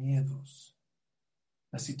 los miedos,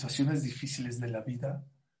 las situaciones difíciles de la vida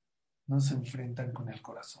no se enfrentan con el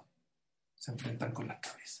corazón, se enfrentan con la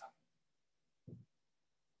cabeza.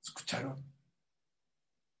 ¿Escucharon?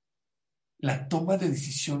 La toma de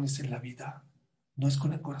decisiones en la vida no es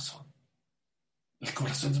con el corazón. El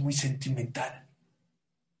corazón es muy sentimental.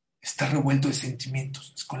 Está revuelto de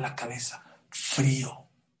sentimientos. Es con la cabeza. Frío.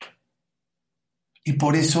 Y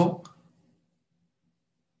por eso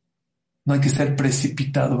no hay que ser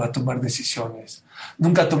precipitado a tomar decisiones.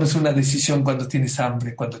 Nunca tomes una decisión cuando tienes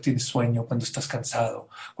hambre, cuando tienes sueño, cuando estás cansado,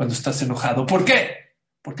 cuando estás enojado. ¿Por qué?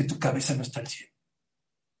 Porque tu cabeza no está al 100.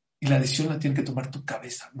 Y la decisión la tiene que tomar tu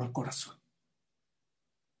cabeza, no el corazón.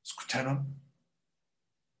 ¿Escucharon?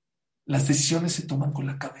 Las decisiones se toman con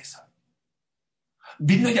la cabeza.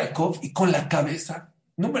 Vino Jacob y con la cabeza,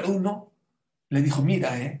 número 1, le dijo,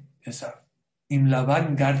 mira, esa, Im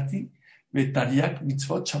Laban Garti, Betariak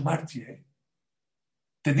Mitzvot Shamarti,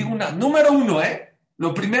 Te digo número 1,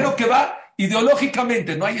 lo primero que va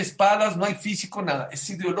ideológicamente, no hay espadas, no hay físico, nada, es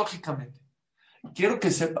ideológicamente. Quiero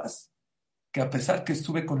que sepas que a pesar que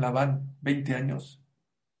estuve con Labán 20 años,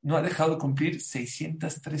 no ha dejado de cumplir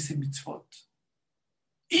 613 mitzvot.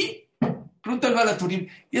 Y, pregúntale a la Turim,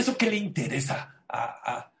 ¿y eso qué le interesa?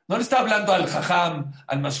 No le está hablando al Jajam,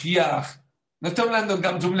 al Mashiach, no está hablando en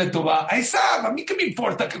Gamzum Letová, a mí qué me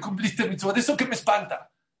importa que cumpliste mitzvot, eso que me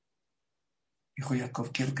espanta. Dijo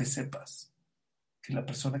Jacob, quiero que sepas que la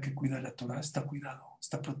persona que cuida la Torah está cuidado,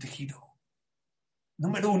 está protegido.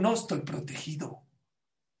 Número 1, estoy protegido.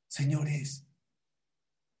 Señores,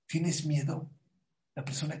 ¿tienes miedo? La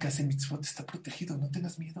persona que hace mitzvot está protegido, no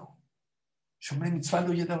tengas miedo. Shomrei mitzvah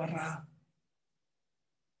lo yeda barra.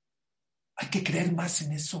 Hay que creer más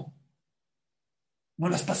en eso. Nos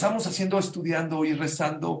las pasamos estudiando y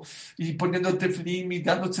rezando y poniendo tefilín y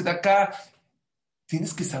dándose de acá.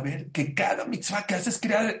 Tienes que saber que cada mitzvah que haces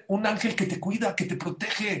crea un ángel que te cuida, que te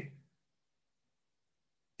protege.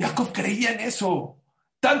 Jacob creía en eso.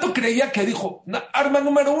 Tanto creía que dijo, arma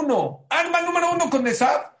número 1 con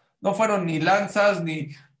Esab. No fueron ni lanzas, ni...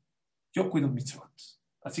 Yo cuido mitzvot.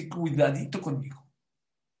 Así cuidadito conmigo.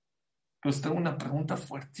 Pero tengo una pregunta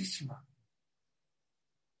fuertísima.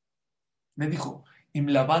 Me dijo,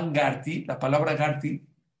 Imlaban Garti, la palabra Garti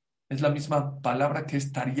es la misma palabra que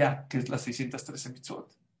es Tariak, que es las 613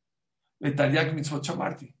 mitzvot. De Tariak mitzvot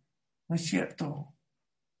shamarti. No es cierto.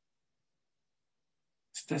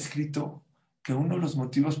 Está escrito que uno de los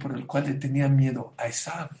motivos por el cual le tenía miedo a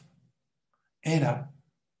Esab era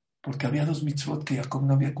porque había 2 mitzvot que Jacob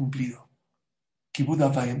no había cumplido. Kibud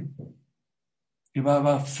Avaim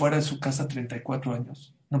llevaba fuera de su casa 34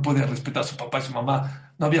 años. No podía respetar a su papá y su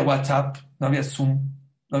mamá. No había WhatsApp, no había Zoom,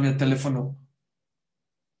 no había teléfono.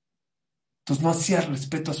 Entonces no hacía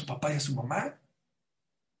respeto a su papá y a su mamá.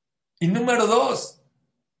 Y número 2,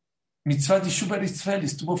 mitzvah de Shubar Israel,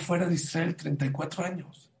 estuvo fuera de Israel 34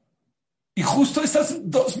 años. Y justo esas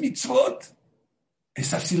 2 mitzvot,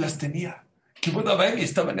 esas sí las tenía. Kibud Avaim y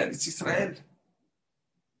estaba en Israel.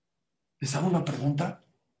 ¿Les hago una pregunta?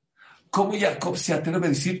 ¿Cómo Jacob se atreve a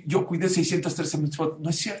decir, yo cuidé 613 mitzvot? No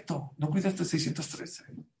es cierto, no cuidaste 613.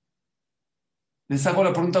 Les hago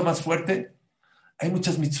la pregunta más fuerte. Hay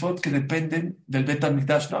muchas mitzvot que dependen del Bet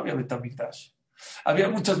HaMikdash. No había Bet HaMikdash. Había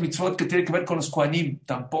muchas mitzvot que tienen que ver con los Kohanim.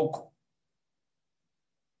 Tampoco.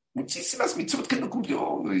 Muchísimas mitzvot que no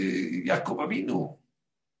cumplió Jacob Avinu.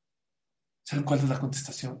 ¿Saben cuál es la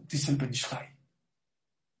contestación? Dice el Ben Ish Chai.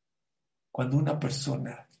 Cuando una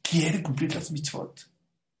persona quiere cumplir las mitzvot,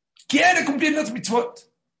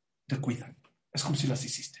 te cuidan. Es como si las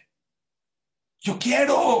hiciste. Yo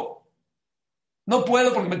quiero. No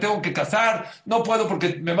puedo porque me tengo que casar. No puedo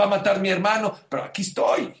porque me va a matar mi hermano. Pero aquí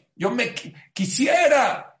estoy. Yo me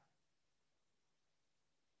quisiera.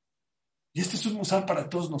 Y este es un musar para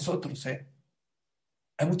todos nosotros.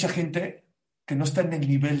 Hay mucha gente que no está en el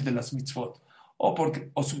nivel de las mitzvot.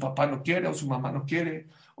 O su papá no quiere, o su mamá no quiere,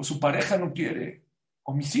 o su pareja no quiere,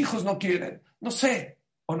 o mis hijos no quieren. No sé.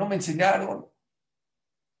 O no me enseñaron.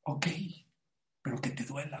 Ok, pero que te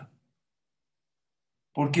duela.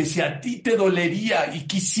 Porque si a ti te dolería y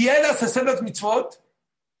quisieras hacer las mitzvot,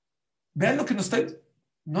 vean lo que nos está...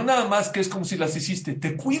 No nada más que es como si las hiciste,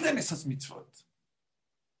 te cuidan esas mitzvot.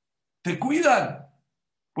 Te cuidan,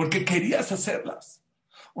 porque querías hacerlas.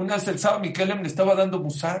 Una vez el sábado Mikelem le estaba dando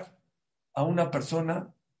musar a una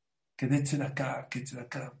persona que de tzedakah,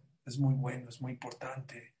 es muy bueno, es muy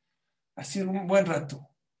importante. Así un buen rato.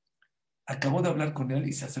 Acabó de hablar con él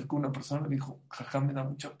y se acercó una persona y le dijo, jajá, me da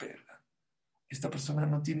mucha pena. Esta persona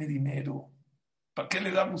no tiene dinero. ¿Para qué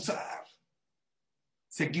le da musar?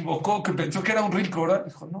 Se equivocó, que pensó que era un rico, ¿verdad?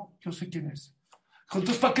 Dijo, no, yo sé quién es. Dijo,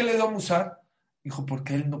 entonces, ¿para qué le da musar? Dijo,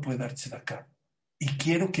 porque él no puede dar tzedakah. Y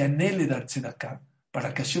quiero que anhele dar tzedakah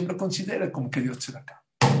para que Hashem lo considere como que dio tzedakah.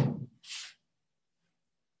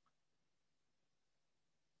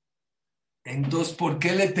 Entonces, ¿por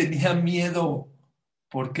qué le tenía miedo?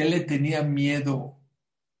 ¿Por qué le tenía miedo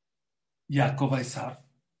Jacob a Esav?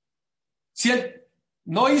 Si él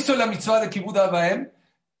no hizo la mitzvah de Kibud Avaim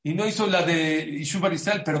y no hizo la de Yishuv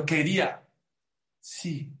Israel, pero quería.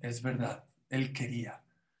 Sí, es verdad, él quería,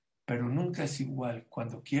 pero nunca es igual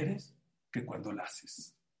cuando quieres que cuando lo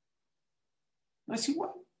haces. No es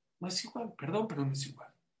igual, no es igual, perdón, pero no es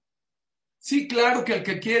igual. Sí, claro que al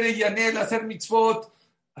que quiere y anhela hacer mitzvot,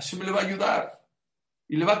 Hashem le va a ayudar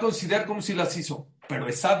y le va a considerar como si las hizo. Pero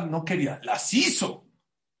Esav no quería, las hizo.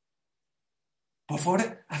 Por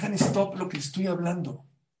favor, hagan stop lo que les estoy hablando.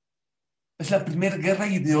 Es la primera guerra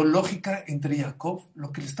ideológica entre Jacob.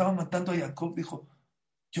 Lo que le estaba matando a Jacob, dijo,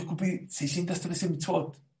 yo cumplí 613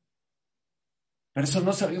 mitzvot. Pero eso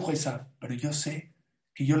no se lo dijo a Esav. Pero yo sé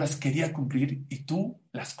que yo las quería cumplir y tú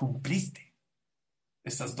las cumpliste.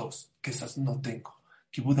 Esas dos, que esas no tengo.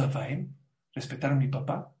 Kibud Avaim, respetar a mi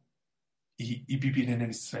papá y vivir en el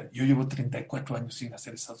Israel. Yo llevo 34 años sin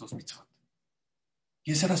hacer esas dos mitzvot.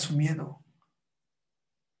 Y ese era su miedo.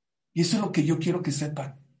 Y eso es lo que yo quiero que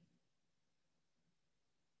sepan.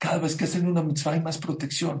 Cada vez que hacen una mitzvah hay más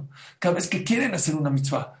protección. Cada vez que quieren hacer una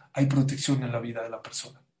mitzvah hay protección en la vida de la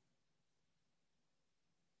persona.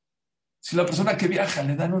 Si la persona que viaja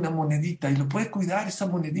le dan una monedita y lo puede cuidar esa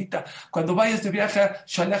monedita, cuando vayas de viaje a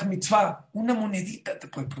Shalach Mitzvah, una monedita te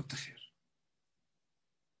puede proteger.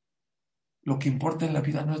 Lo que importa en la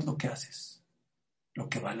vida no es lo que haces, lo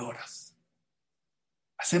que valoras.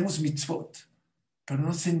 Hacemos mitzvot, pero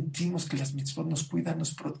no sentimos que las mitzvot nos cuidan,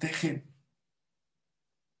 nos protegen.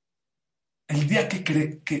 El día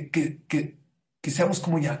que seamos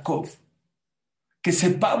como Jacob, que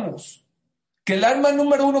sepamos que el arma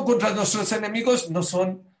número uno contra nuestros enemigos no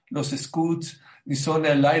son los Scouts, ni son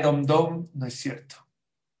el Iron Dome, no es cierto.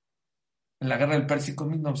 En la Guerra del Pérsico,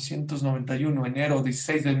 1991, enero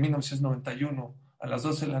 16 de 1991, a las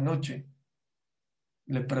 12 de la noche,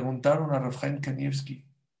 le preguntaron a Rav Chaim Kanievski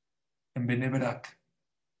en Bnei Brak,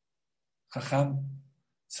 Jajam,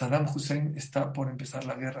 Saddam Hussein está por empezar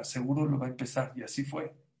la guerra, seguro lo va a empezar, y así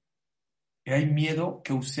fue. Y hay miedo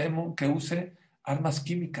que use armas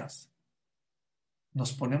químicas.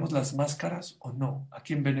 ¿Nos ponemos las máscaras o no?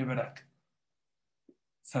 Aquí en Bnei Brak.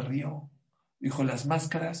 Se rió. Dijo, las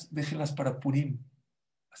máscaras déjenlas para Purim.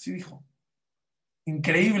 Así dijo.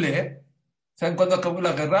 Increíble, ¿eh? ¿Saben cuándo acabó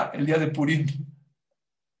la guerra? El día de Purim.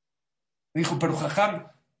 Dijo, pero Jajam,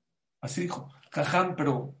 así dijo, Jajam,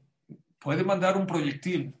 pero puede mandar un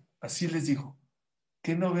proyectil. Así les dijo.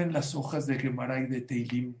 ¿Qué no ven las hojas de Gemara y de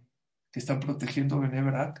Teilim que están protegiendo Bnei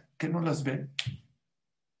Brak? ¿Qué no las ven?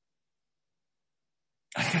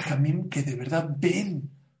 Hay jajamim que de verdad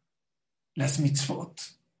ven las mitzvot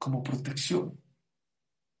como protección.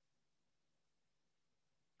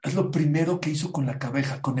 Es lo primero que hizo con la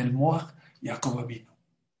cabeja, con el moaj, Jacob vino.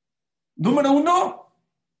 Número uno,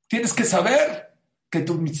 tienes que saber que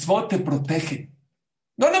tu mitzvot te protege.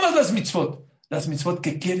 No nada más las mitzvot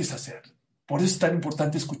que quieres hacer. Por eso es tan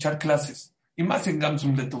importante escuchar clases, y más en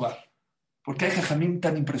Gamsum de Tobá, porque hay jajamim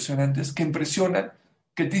tan impresionantes que impresionan,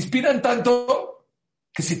 que te inspiran tanto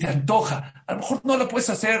que se te antoja. A lo mejor no lo puedes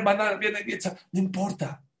hacer, mañana viene piensa, no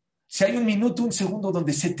importa. Si hay un minuto, un segundo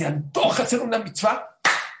donde se te antoja hacer una mitzvah,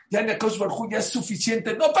 ya en Akadosh Baruj Hu ya es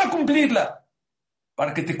suficiente, no para cumplirla,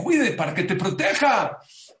 para que te cuide, para que te proteja.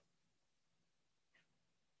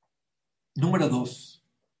 Número 2,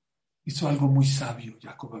 hizo algo muy sabio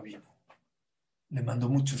Jacob Avinu. Le mandó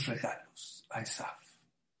muchos regalos a Esav.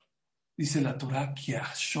 Dice la Torah, que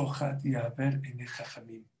Shohat y Aver en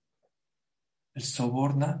Jajamim. El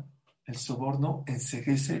soborno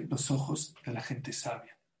enceguece los ojos de la gente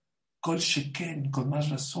sabia. Kol Sheken, con más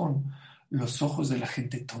razón, los ojos de la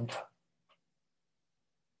gente tonta.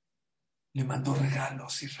 Le mandó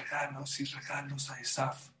regalos y regalos y regalos a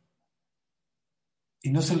Esav.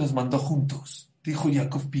 Y no se los mandó juntos. Dijo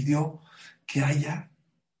Jacob, pidió que haya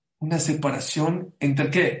una separación entre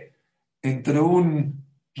 ¿qué? Entre un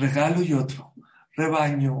regalo y otro.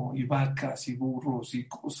 Rebaño y vacas y burros y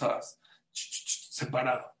cosas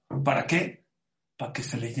separado. ¿Para qué? Para que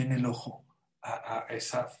se le llene el ojo a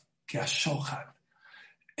Esav, que a Shohat,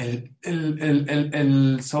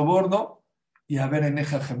 el soborno, y a ver en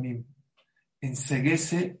Jajamim,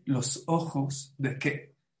 enceguece los ojos de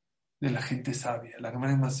 ¿qué? De la gente sabia. La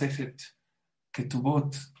Gemara Masejet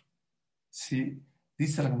Ketubot, sí,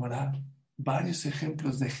 dice la Gemara, varios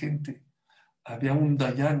ejemplos de gente. Había un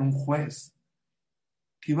dayán, un juez,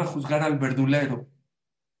 que iba a juzgar al verdulero.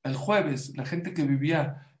 El jueves, la gente que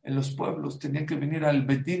vivía en los pueblos tenía que venir al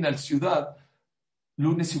Bedín, a la ciudad,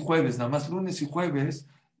 lunes y jueves, nada más lunes y jueves,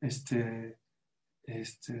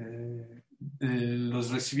 los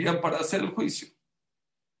recibían para hacer el juicio.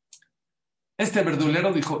 Este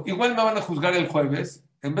verdulero dijo, igual me van a juzgar el jueves,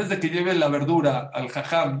 en vez de que lleve la verdura al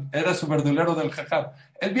jajam, era su verdulero del jajam,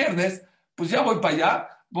 el viernes, pues ya voy para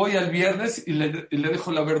allá, Voy al viernes y le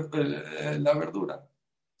dejo la verdura.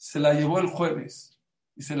 Se la llevó el jueves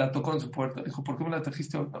y se la tocó en su puerta. Dijo, ¿por qué me la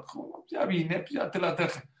trajiste hoy? No, dijo, ya vine, pues ya te la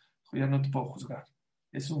traje. Dijo, ya no te puedo juzgar.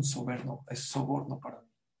 Es un soborno, es soborno para mí.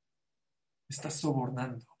 Estás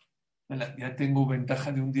sobornando. Ya tengo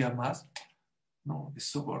ventaja de un día más. No, es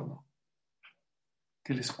soborno.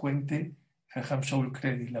 Que les cuente Jajam Shaul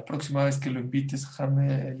Kredi. La próxima vez que lo invites, Jajam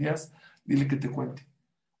Elías, dile que te cuente.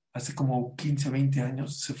 Hace como 15, 20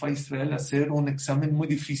 años se fue a Israel a hacer un examen muy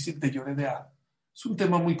difícil de Yoredea. Es un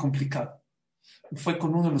tema muy complicado. Fue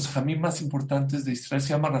con uno de los jamí más importantes de Israel, se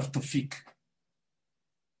llama Rav Tofik.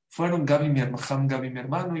 Fueron Gaby, mi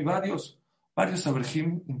hermano, y varios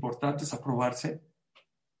aberjim importantes a probarse.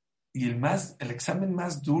 Y el examen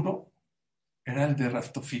más duro era el de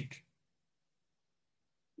Rav Tofik.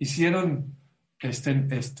 Hicieron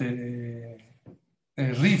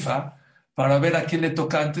rifa para ver a quién le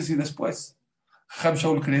toca antes y después. Jajam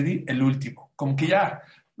Shaul Kredi, el último. Como que ya,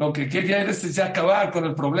 lo que quería es ya acabar con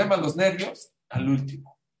el problema, los nervios, al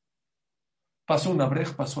último. Pasó una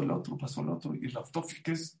breja, pasó el otro, y Rav Tofik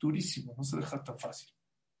es durísimo, no se deja tan fácil.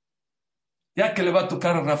 Ya que le va a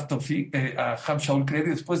tocar a Rav Tofik, a Jajam Shaul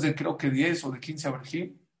Kredi, después de creo que 10 o de 15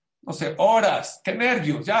 abrejim, no sé, horas, qué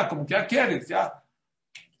nervios, ya, como que ya quieres, ya.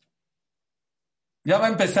 Ya va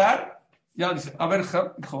a empezar, ya dice, a ver,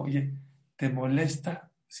 dijo, oye, ¿te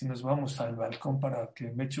molesta si nos vamos al balcón para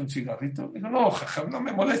que me eche un cigarrito? Dijo, no, Jajam, no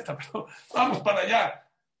me molesta, pero vamos para allá.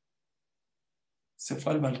 Se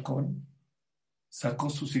fue al balcón, sacó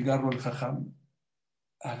su cigarro el Jajam,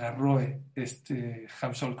 agarró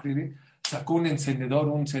Jajam Shaul Kredi, sacó un encendedor,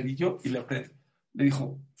 un cerillo y le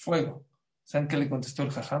dijo, fuego. ¿Saben qué le contestó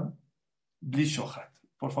el Jajam? Bli shohat,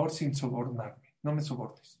 por favor, sin sobornarme, no me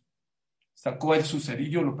sobornes. Sacó él su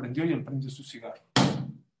cerillo, lo prendió y él prendió su cigarro.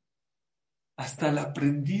 Hasta la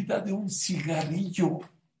prendida de un cigarrillo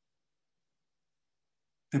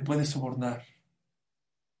te puede sobornar.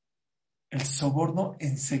 El soborno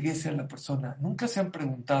enceguece a la persona. Nunca se han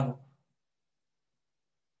preguntado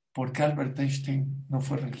por qué Albert Einstein no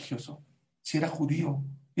fue religioso. Si era judío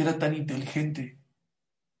y era tan inteligente.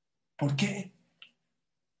 ¿Por qué?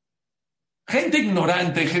 Gente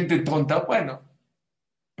ignorante, gente tonta, bueno.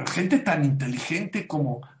 Pero gente tan inteligente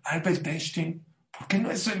como Albert Einstein, ¿por qué no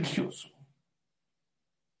es religioso?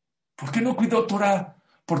 ¿Por qué no cuidó Torah?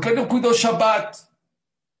 ¿Por qué no cuidó Shabbat?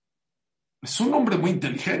 Es un hombre muy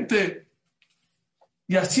inteligente.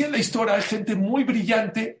 Y así en la historia hay gente muy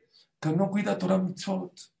brillante que no cuida Torah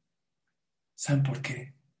Mitzvot. ¿Saben por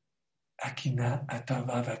qué?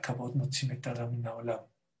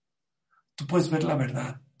 Tú puedes ver la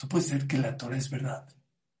verdad. Tú puedes ver que la Torah es verdad.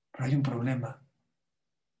 Pero hay un problema.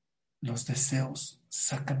 Los deseos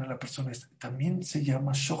sacan a la persona. También se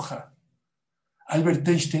llama shoja. Albert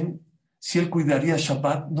Einstein, si él cuidaría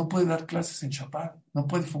Shabbat, no puede dar clases en Shabbat. No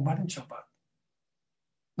puede fumar en Shabbat.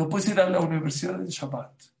 No puedes ir a la universidad en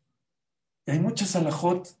Shabbat. Y hay muchas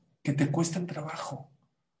halajot que te cuestan trabajo.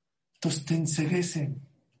 Entonces te enceguecen.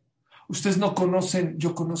 Ustedes no conocen,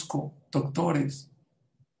 yo conozco doctores,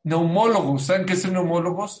 neumólogos. ¿Saben qué son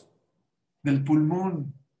neumólogos? Del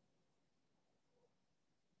pulmón.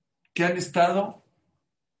 Que han estado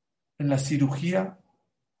en la cirugía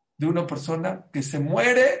de una persona que se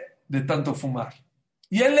muere de tanto fumar.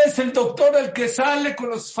 Y él es el doctor el que sale con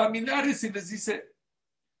los familiares y les dice,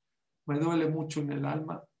 me duele mucho en el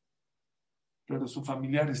alma, pero su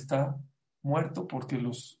familiar está muerto porque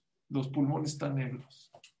los pulmones están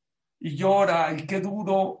negros. Y llora, y qué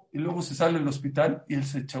duro, y luego se sale del hospital y él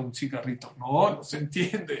se echa un cigarrito. No se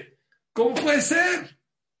entiende. ¿Cómo puede ser?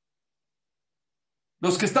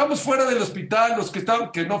 Los que estamos fuera del hospital, los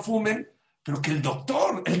que no fumen, pero que el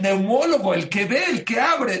doctor, el neumólogo, el que ve, el que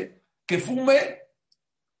abre, que fume,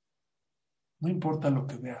 no importa lo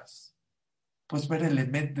que veas, puedes ver el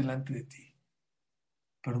emet delante de ti,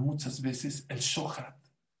 pero muchas veces el shohat,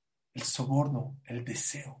 el soborno, el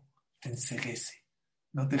deseo, te enceguece,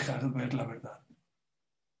 no te deja ver la verdad.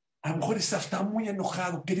 A lo mejor está muy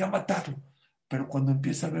enojado, quería matarlo, pero cuando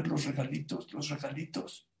empieza a ver los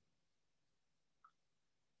regalitos,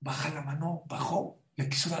 baja la mano, bajó, le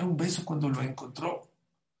quiso dar un beso cuando lo encontró.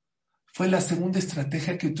 Fue la segunda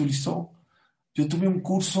estrategia que utilizó. Yo tuve un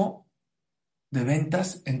curso de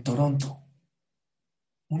ventas en Toronto.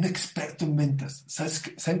 Un experto en ventas.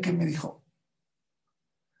 ¿Saben qué me dijo?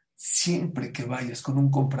 Siempre que vayas con un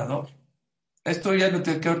comprador, esto ya no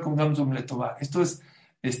tiene que ver con Gamsum Letová, esto es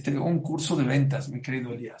un curso de ventas, mi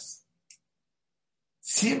querido Elías.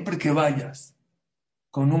 Siempre que vayas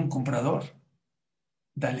con un comprador,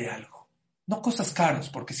 dale algo. No cosas caras,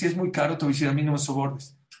 porque si es muy caro te voy a decir, a mí no me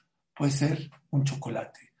sobornes. Puede ser un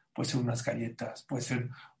chocolate, puede ser unas galletas, puede ser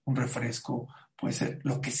un refresco, puede ser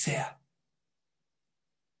lo que sea.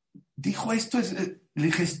 Dijo esto, le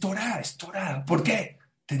dije, es Torah. ¿Por qué?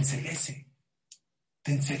 Te enceguece,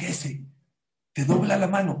 te dobla la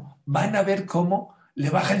mano. Van a ver cómo le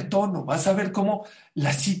baja el tono, vas a ver cómo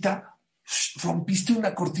la cita, rompiste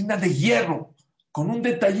una cortina de hierro con un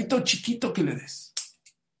detallito chiquito que le des.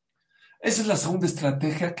 Esa es la segunda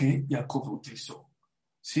estrategia que Jacob utilizó.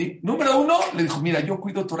 ¿Sí? Número 1, le dijo, mira, yo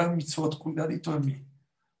cuido Torah Mitzvot, cuidadito de mí.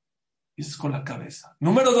 Y eso es con la cabeza.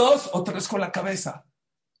 Número 2, otra vez con la cabeza.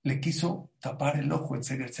 Le quiso tapar el ojo,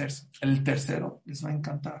 enseguecerse. El tercero les va a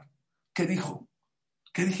encantar. ¿Qué dijo?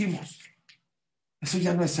 ¿Qué dijimos? Eso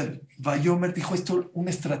ya no es el Vayomer, dijo esto,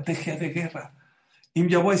 una estrategia de guerra.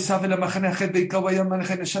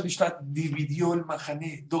 Dividió el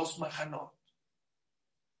mahané, 2 mahanot.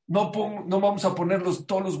 No vamos a poner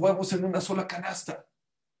todos los huevos en una sola canasta.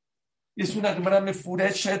 Y es una Gemara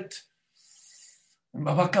Mefureshet en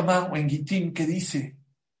Baba Kama o en Gitín que dice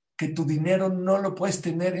que tu dinero no lo puedes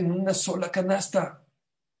tener en una sola canasta.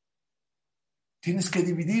 Tienes que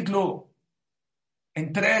dividirlo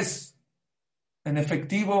en 3, en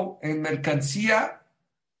efectivo, en mercancía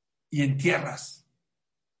y en tierras.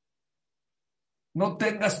 No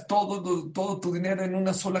tengas todo tu dinero en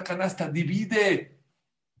una sola canasta, divide.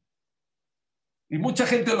 Y mucha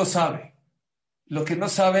gente lo sabe. Lo que no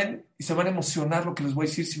saben, y se van a emocionar lo que les voy a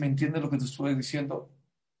decir si me entienden lo que te estoy diciendo,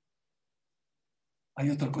 hay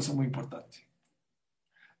otra cosa muy importante.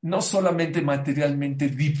 No solamente materialmente,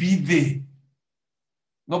 divide.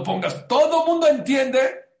 No pongas, todo el mundo entiende,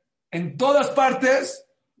 en todas partes,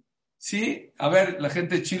 ¿sí? A ver, la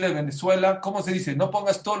gente de Chile, Venezuela, ¿cómo se dice? No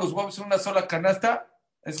pongas todos los huevos en una sola canasta.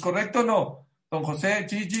 ¿Es correcto o no? Don José,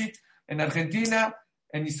 Gigi, en Argentina,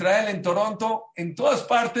 en Israel, en Toronto, en todas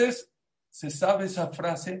partes se sabe esa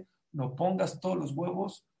frase, no pongas todos los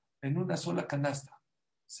huevos en una sola canasta.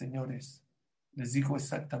 Señores, les digo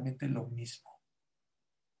exactamente lo mismo.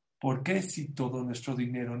 ¿Por qué si todo nuestro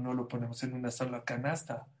dinero no lo ponemos en una sola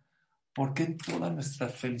canasta? ¿Por qué toda nuestra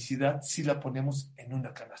felicidad sí la ponemos en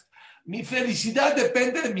una canasta? Mi felicidad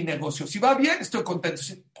depende de mi negocio. Si va bien, estoy contento.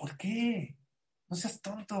 ¿Por qué? No seas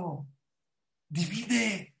tonto.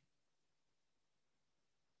 Divide.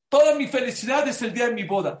 Toda mi felicidad es el día de mi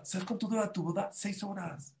boda. ¿Sabes cuánto dura tu boda? 6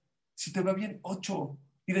 horas. Si te va bien, 8.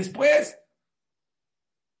 Y después,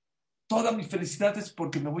 toda mi felicidad es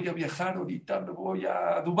porque me voy a viajar ahorita, me voy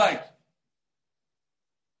a Dubái.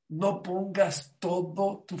 No pongas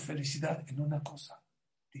toda tu felicidad en una cosa.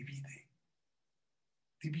 Divide.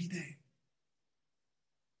 Divide.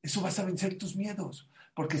 Eso vas a vencer tus miedos.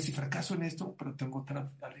 Porque si fracaso en esto, pero tengo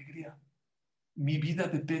otra alegría. Mi vida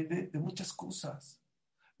depende de muchas cosas.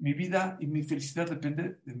 Mi vida y mi felicidad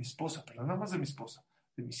depende de mi esposa, pero no nada más de mi esposa,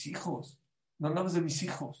 de mis hijos, no nada más de mis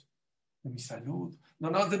hijos, de mi salud, no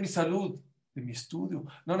nada más de mi salud, de mi estudio,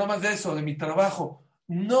 no nada más de eso, de mi trabajo.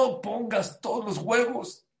 No pongas todos los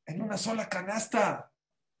huevos en una sola canasta.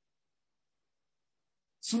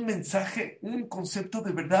 Es un mensaje, un concepto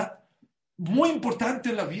de verdad muy importante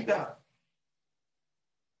en la vida.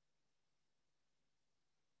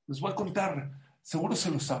 Les voy a contar, seguro se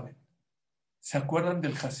lo saben. ¿Se acuerdan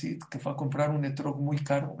del Hasid que fue a comprar un etrog muy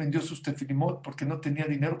caro? Vendió sus tefilimot porque no tenía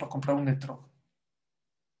dinero para comprar un etrog.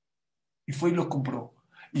 Y fue y lo compró.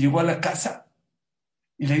 Y llegó a la casa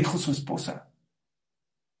y le dijo a su esposa,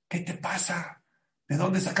 ¿qué te pasa? ¿De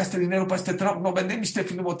dónde sacaste dinero para este etrog? No, vendí mis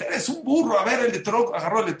tefilimot. Eres un burro. A ver el etrog.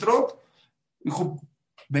 Agarró el etrog. Dijo,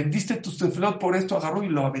 vendiste tus tefilimot por esto. Agarró y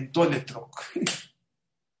lo aventó el etrog.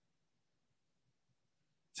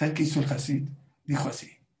 ¿Saben qué hizo el Hasid? Dijo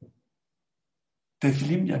así.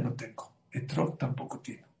 Tefilim ya no tengo. Etrog tampoco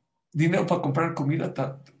tengo. Dinero para comprar comida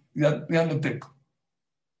ya no tengo.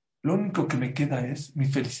 Lo único que me queda es mi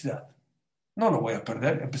felicidad. No lo voy a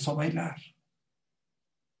perder. Empezó a bailar.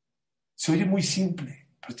 Se oye muy simple,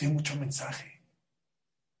 pero tiene mucho mensaje.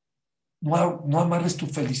 No amarres tu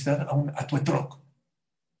felicidad a tu etrog.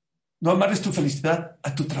 No amarres tu felicidad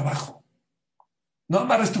a tu trabajo. No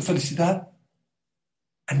amarres tu felicidad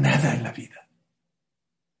a nada en la vida.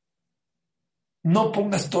 No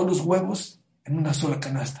pongas todos los huevos en una sola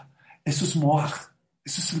canasta. Eso es Moaj.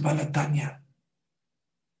 Eso es el Balatania.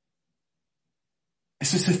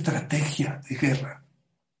 Eso es estrategia de guerra.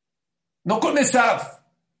 No con Esaf.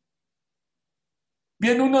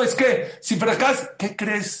 Bien, uno es que si fracasas, ¿qué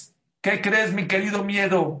crees? ¿Qué crees, mi querido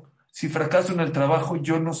miedo? Si fracaso en el trabajo,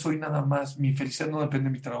 yo no soy nada más. Mi felicidad no depende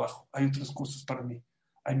de mi trabajo. Hay otras cosas para mí.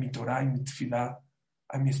 Hay mi Torah, hay mi tefilá,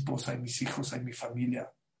 hay mi esposa, hay mis hijos, hay mi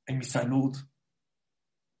familia, hay mi salud.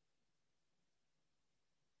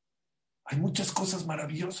 Hay muchas cosas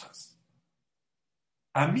maravillosas.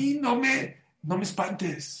 A mí no me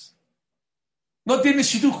espantes. ¿No tienes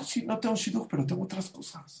shidduch? Sí, no tengo shidduch, pero tengo otras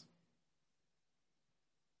cosas.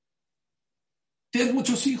 ¿Tienes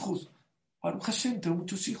muchos hijos? Baruch Hashem, tengo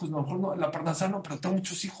muchos hijos. A lo mejor no, la parnasá no, pero tengo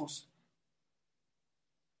muchos hijos.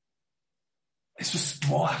 Eso es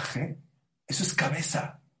moaj, ¿eh? Eso es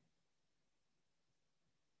cabeza.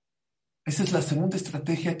 Esa es la segunda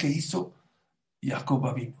estrategia que hizo Jacob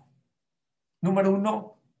Avinu. Número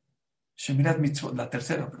 1, Shemirat Mitzvot. La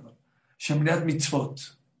tercera, perdón. Shemirat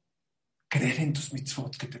Mitzvot. Creer en tus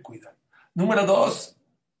mitzvot que te cuidan. Número 2,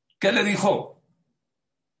 ¿qué le dijo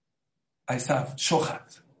a Esav?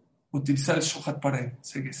 Shohat. Utilizar el shohat para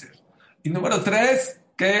enseguecer. Y número 3,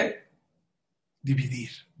 que dividir.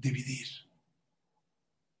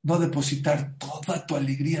 No depositar toda tu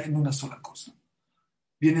alegría en una sola cosa.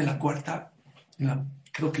 Viene la cuarta, y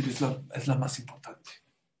creo que es la más importante.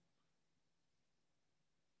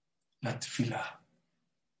 La tefilá.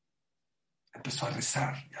 Empezó a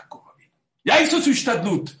rezar Jacob Avinu. Ya hizo su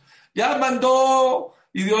ishtadlut. Ya mandó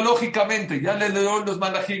ideológicamente. Ya le dio los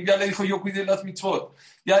malachim. Ya le dijo, yo cuidé las mitzvot.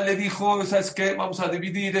 Ya le dijo, ¿sabes qué? Vamos a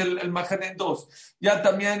dividir el mahané en 2. Ya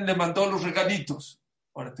también le mandó los regalitos.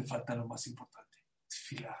 Ahora te falta lo más importante.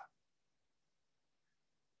 Tefilá.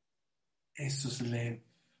 Eso es lev.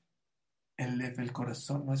 El lev, el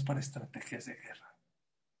corazón, no es para estrategias de guerra.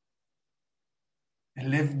 El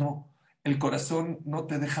lev no. El corazón no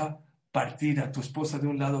te deja partir a tu esposa de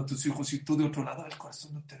un lado, a tus hijos, y tú de otro lado. El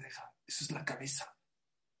corazón no te deja. Eso es la cabeza.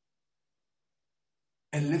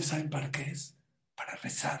 El lev, ¿saben para qué es? Para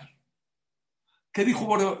rezar. ¿Qué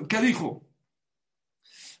dijo? ¿Qué dijo?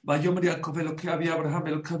 Vayomer Jacob, lo que había Abraham,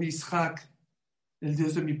 lo que había Isaac, el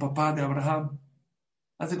Dios de mi papá, de Abraham.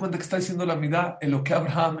 Haz de cuenta que está diciendo la midá, en lo que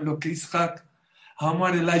Abraham, en lo que Isaac.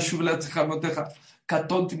 Amar el Aishuv la tzejamoteja.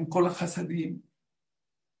 Katontim kol hasadim.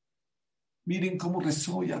 Miren cómo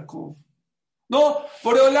rezó Jacob. No,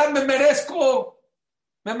 Boreolán, me merezco.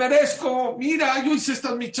 Mira, yo hice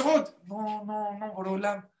estas mitzvot. No,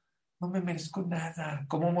 Boreolán, no me merezco nada.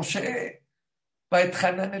 Como Moshe. Baet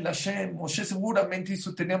Hanan el Hashem. Moshe seguramente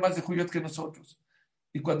tenía más de juyot que nosotros.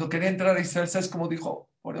 Y cuando quería entrar a Israel, ¿sabes cómo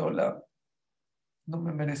dijo? Boreolán, no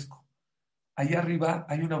me merezco. Allá arriba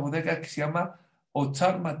hay una bodega que se llama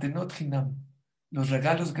Otzar Matenot Hinam. Los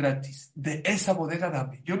regalos gratis. De esa bodega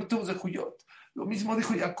dame. Yo no tengo de juyot. Lo mismo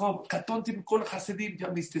dijo Jacob. Katontim kol hasedim. Ya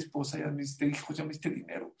me diste esposa, ya me diste hijos, ya me diste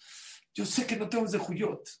dinero. Yo sé que no tengo de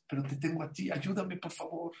juyot, pero te tengo a ti. Ayúdame, por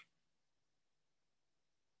favor.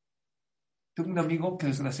 Tengo un amigo que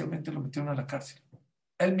desgraciadamente lo metieron a la cárcel.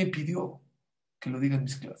 Él me pidió que lo diga en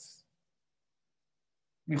mis clases.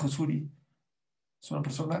 Mi hijo Suri es una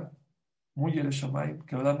persona muy Yerushalayim,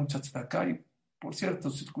 que da mucha tzedakah y por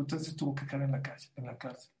ciertas circunstancias tuvo que caer en la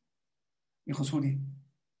cárcel. Mi hijo Suri,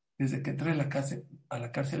 desde que entré a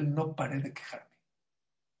la cárcel no paré de quejarme.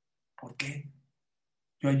 ¿Por qué?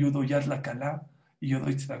 Yo ayudo Yad la Kalá y yo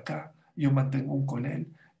doy tzedakah y yo mantengo un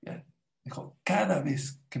colel. Dijo, cada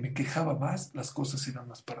vez que me quejaba más, las cosas eran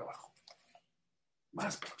más para abajo.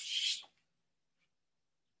 Más, pero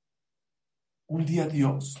un día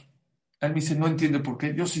Dios, él me dice, no entiende por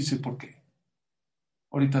qué. Yo sí sé por qué.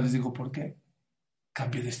 Ahorita les digo por qué.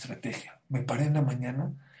 Cambié de estrategia. Me paré en la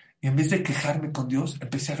mañana y en vez de quejarme con Dios,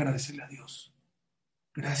 empecé a agradecerle a Dios.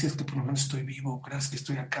 Gracias que por lo menos estoy vivo. Gracias que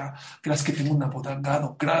estoy acá. Gracias que tengo un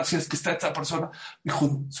abogado. Gracias que está esta persona. Me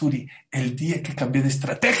dijo, Suri, el día que cambié de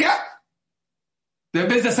estrategia, en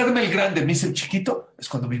vez de hacerme el grande, me hice el chiquito, es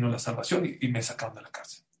cuando vino la salvación y me sacaron de la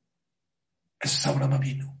cárcel. Eso es Abraham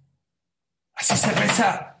vino. Así se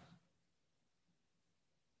reza.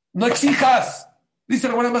 No exijas. Dice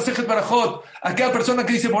la buena Masejet Barajot, aquella persona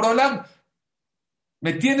que dice, Borolam,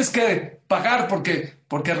 me tienes que pagar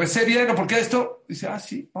porque recé bien o porque esto. Dice,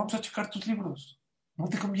 sí, vamos a checar tus libros. No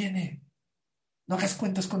te conviene. No hagas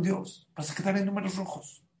cuentas con Dios. Vas a quedar en números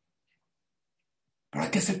rojos. Pero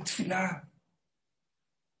hay que hacer tefilá.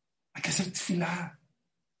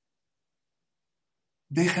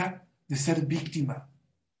 Deja de ser víctima.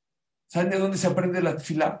 ¿Saben de dónde se aprende la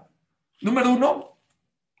tefilá? Número 1,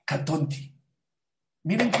 Katonti.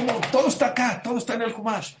 Miren cómo todo está acá, todo está en el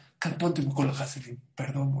Humash. Katonti Mikol Hasedim.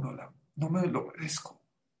 Perdón, Borolam, no me lo merezco.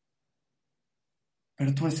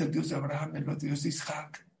 Pero tú eres el Dios de Abraham, el Dios de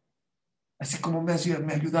Isaac. Así como me has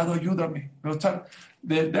ayudado, ayúdame.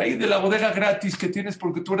 De ahí de la bodega gratis que tienes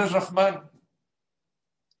porque tú eres Rahman.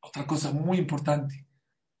 Otra cosa muy importante.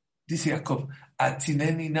 Dice Jacob,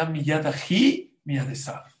 Atzineni na miyadahi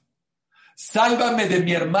miyadesav. Sálvame de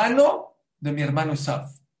mi hermano Esav.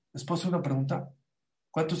 ¿Les puedo hacer una pregunta?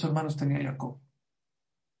 ¿Cuántos hermanos tenía Jacob?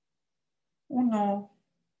 1.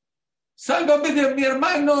 Sálvame de mi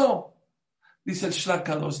hermano. Dice el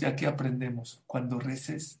Shlakados, de aquí aprendemos, cuando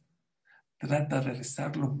reces, trata de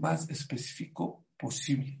rezar lo más específico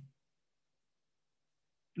posible.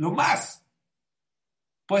 Lo más.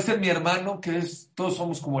 Puede ser mi hermano, todos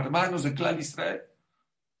somos como hermanos de Clan Israel.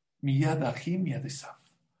 Mi Yad Ahim, Yad Esav.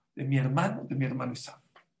 De mi hermano Esav.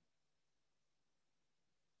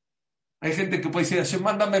 Hay gente que puede decir, Hashem,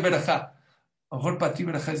 mándame verajá. A lo mejor para ti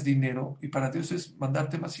verajá es dinero y para Dios es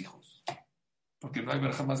mandarte más hijos. Porque no hay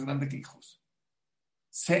verajá más grande que hijos.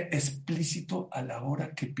 Sé explícito a la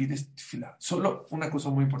hora que pides tefilá. Solo una cosa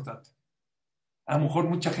muy importante. A lo mejor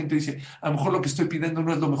mucha gente dice, a lo mejor lo que estoy pidiendo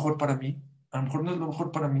no es lo mejor para mí. A lo mejor no es lo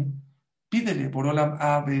mejor para mí. Pídele por Olam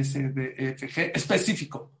A, B, C, D, E, F, G,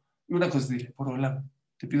 específico. Y una cosa, dile, por Olam,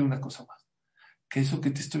 te pido una cosa más. Que eso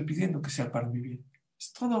que te estoy pidiendo que sea para mi bien.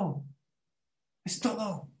 Es todo. Es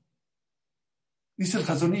todo. Dice el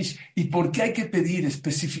Hazon Ish. ¿Y por qué hay que pedir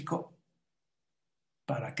específico?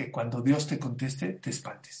 Para que cuando Dios te conteste, te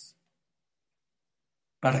espantes.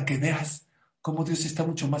 Para que veas cómo Dios está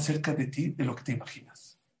mucho más cerca de ti de lo que te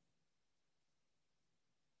imaginas.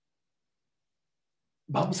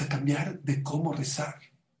 Vamos a cambiar de cómo rezar.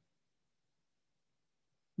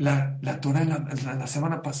 La Torah en la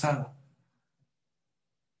semana pasada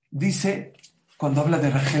dice, cuando habla de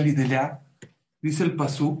Rachel y de Lea, dice el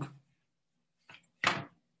Pasuk,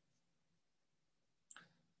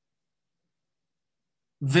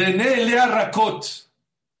 Vene Lea Rakot.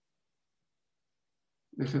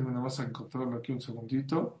 Déjenme nada más encontrarlo aquí un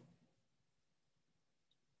segundito.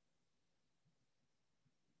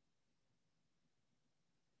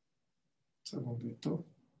 Segundito.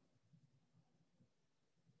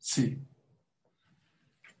 Sí.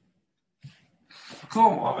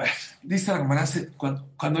 ¿Cómo? A ver, dice la Gemara,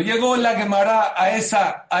 cuando llegó la Gemara a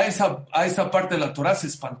esa parte de la Torah, se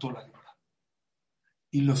espantó la Gemara.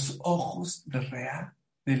 Y los ojos de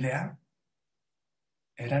Lea,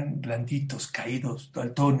 eran blanditos, caídos,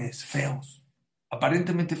 daltones, feos,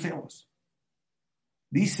 aparentemente feos.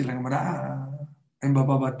 Dice la Gemara en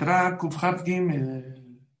Baba Batra, Kufhat Gimel.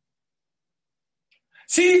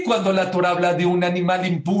 Sí, cuando la Torah habla de un animal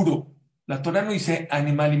impuro, la Torah no dice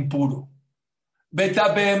animal impuro.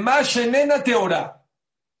 Betabema shenena teora.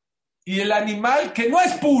 Y el animal que no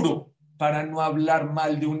es puro, para no hablar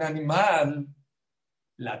mal de un animal,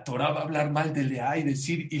 la Torah va a hablar mal de Lea y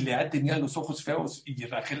decir, y Lea tenía los ojos feos y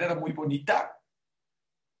Rachel era muy bonita.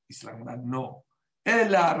 Dice la Gemara, no.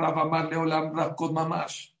 Ela rabamar leolam rakot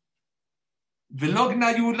mamash. No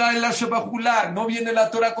viene la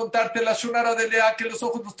Torah a contarte la shonara de Lea que los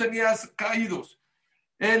ojos los tenías caídos.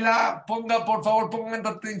 Por favor, pongan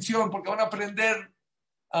atención porque van a aprender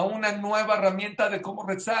a una nueva herramienta de cómo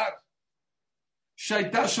rezar.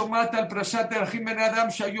 Shaita shomata al prashat erachim ben adam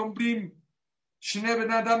shayombrim shne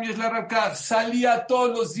ben adam yesh la rabkar. Salía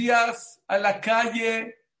todos los días a la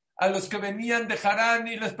calle a los que venían de Harán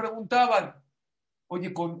y les preguntaban,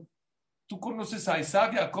 oye, ¿tú conoces a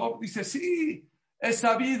Esav, Jacob? Dice, sí, es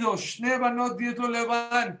sabido, shne banot dietro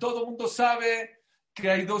Levan. Todo el mundo sabe que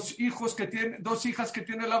hay dos hijas que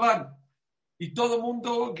tiene Labán. Y todo el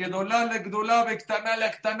mundo, Gedolá le Gedolá, Bektaná le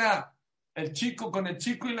Ektaná. El chico con el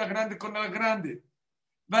chico y la grande con la grande.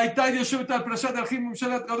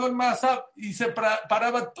 Y se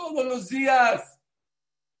paraba todos los días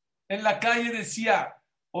en la calle y decía,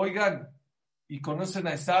 oigan, ¿y conocen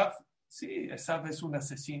a Esav? Sí, Esav es un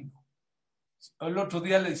asesino. El otro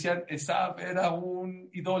día le decían, Esav era un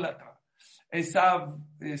idólatra. Esav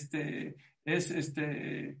es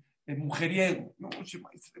mujeriego. No,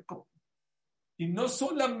 y no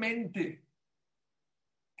solamente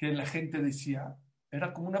que la gente decía,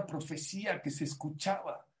 era como una profecía que se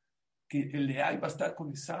escuchaba, que el Lea iba a estar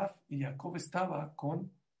con Esav y Jacob estaba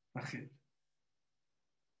con Rachel.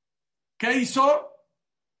 ¿Qué hizo?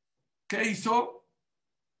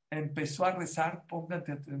 Empezó a rezar,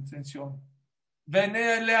 póngate atención.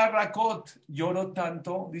 Vene Lea Rakot, lloró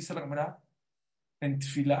tanto, dice la Gemara, en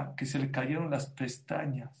Tfilá, que se le cayeron las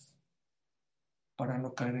pestañas para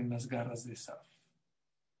no caer en las garras de Esav.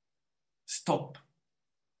 Stop.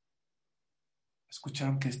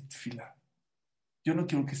 Escucharon que es Tfilá. Yo no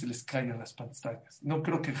quiero que se les caigan las pestañas. No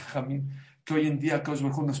creo que hoy en día Kaush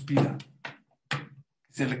Baruj Hu nos pida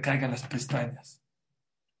que se le caigan las pestañas.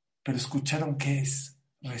 Pero escucharon que es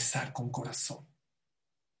rezar con corazón.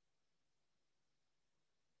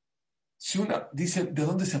 Si una dice, ¿de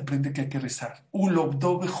dónde se aprende que hay que rezar?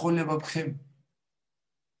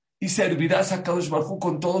 Y servirás a Kaush Baruj Hu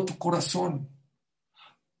con todo tu corazón.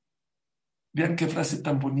 Vean qué frase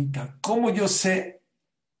tan bonita. ¿Cómo yo sé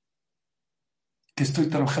que estoy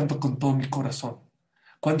trabajando con todo mi corazón?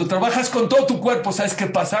 Cuando trabajas con todo tu cuerpo, ¿sabes qué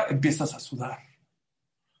pasa? Empiezas a sudar.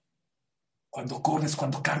 cuando corres,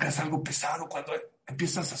 cuando cargas algo pesado, cuando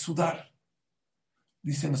empiezas a sudar.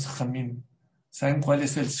 Dicen los Jamín, ¿saben cuál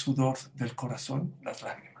es el sudor del corazón? Las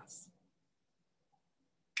lágrimas.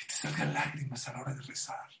 Que te salgan lágrimas a la hora de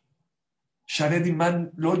rezar. Shared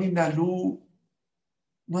Iman Loni Nalu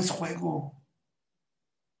no es juego.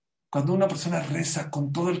 Cuando una persona reza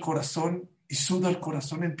con todo el corazón y suda el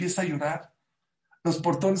corazón, empieza a llorar. Los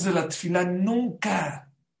portones de la tefilá nunca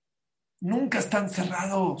están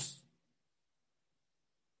cerrados.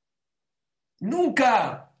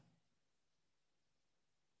 Nunca.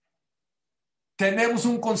 Tenemos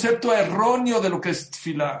un concepto erróneo de lo que es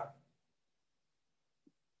tefilá.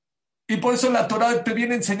 Y por eso la Torah te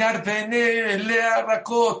viene a enseñar, Vene, Lea,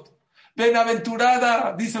 Rakot,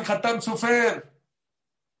 bienaventurada, dice el Hatam Sofer.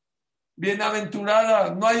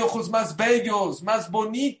 Bienaventurada, no hay ojos más bellos, más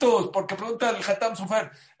bonitos, porque pregunta el Hatam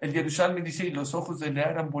Sofer. El Yerushalmi dice, y los ojos de Lea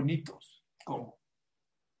eran bonitos. ¿Cómo?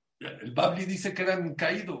 El Babli dice que eran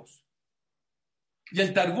caídos. Y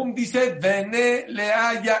el Targum dice, Vene,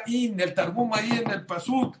 Lea, Yain, el Targum ahí en el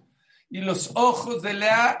Pasuk. Y los ojos de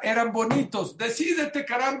Lea eran bonitos. Decídete,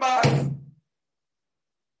 caramba.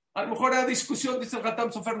 A lo mejor hay discusión, dice el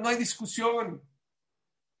Hatam Sofer, no hay discusión.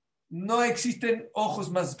 No existen ojos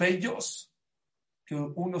más bellos que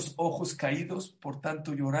unos ojos caídos, por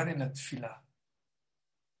tanto llorar en la tefilá.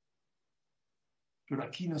 Pero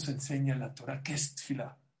aquí nos enseña la Torah, ¿qué es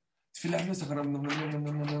tefilá? Tefilá no es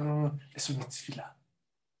no, es una tefilá.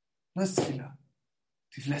 No es tefilá.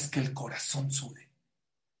 Tefilá es que el corazón sude.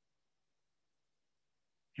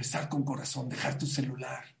 Rezar con corazón, dejar tu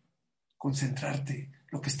celular, concentrarte,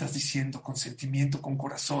 lo que estás diciendo, con sentimiento, con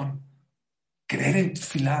corazón. Creer en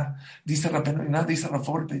tefilá. Dice Rabbeinu, dice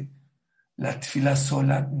Ravolbe, la tefilá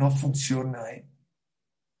sola no funciona.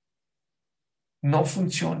 No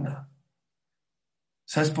funciona.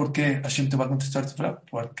 ¿Sabes por qué Hashem te va a contestar tefilá?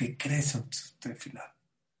 Porque crees en tu tefilá.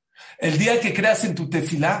 El día que creas en tu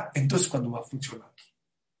tefilá, entonces cuando va a funcionar.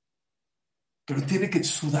 Pero tiene que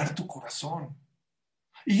sudar tu corazón.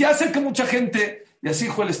 Y ya sé que mucha gente, y así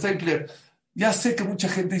dijo el Stapler, ya sé que mucha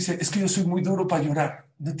gente dice, es que yo soy muy duro para llorar.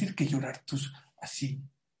 No tienes que llorar tú así,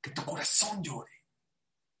 que tu corazón llore.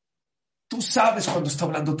 Tú sabes cuando está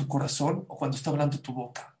hablando tu corazón o cuando está hablando tu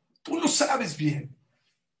boca. Tú lo sabes bien.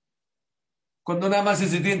 Cuando nada más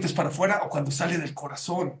es de dientes para afuera o cuando sale del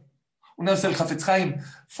corazón. Una vez el Hafetz Haim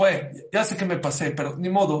fue, ya sé que me pasé, pero ni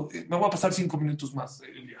modo, me voy a pasar 5 minutos más,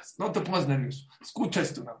 Elías. No te pongas nervioso. Escucha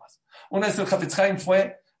esto nada más. Una vez el Hafetz Haim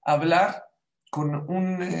fue a hablar con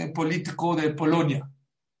un político de Polonia.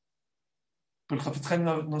 Pero el Hafetz Haim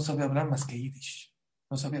no sabía hablar más que Yiddish.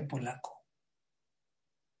 No sabía polaco.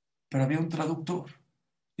 Pero había un traductor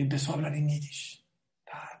y empezó a hablar en Yiddish.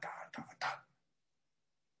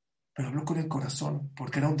 Pero habló con el corazón,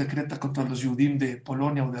 porque era un decreto contra los Yudim de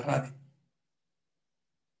Polonia o de Radi.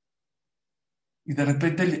 Y de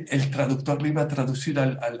repente el traductor le iba a traducir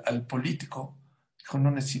al político. Dijo, no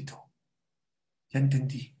necesito. Ya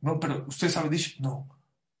entendí. No, pero ¿usted sabe Yiddish? No.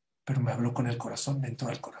 Pero me habló con el corazón, me entró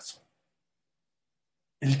al corazón.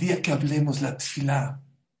 El día que hablemos la tefilá,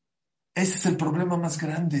 ese es el problema más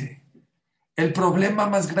grande. El problema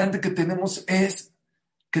más grande que tenemos es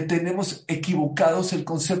que tenemos equivocados el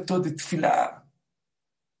concepto de tefilá.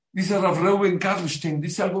 Dice Rav Reuben Karlstein,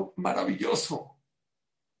 dice algo maravilloso.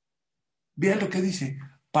 Vean lo que dice.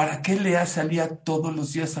 ¿Para qué Lea salía todos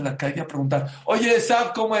los días a la calle a preguntar, oye,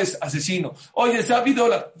 Esab, ¿cómo es? Asesino. Oye, Esab,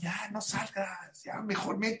 idólatra. Ya, no salgas. Ya,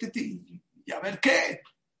 mejor métete y a ver qué.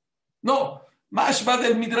 No, Mashba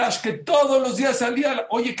del Midrash, que todos los días salía,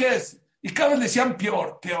 oye, ¿qué es? Y cada vez le decían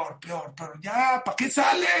peor, pero ya, ¿para qué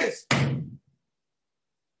sales?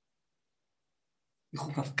 Dijo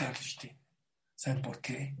Rav Karlstein. ¿Saben por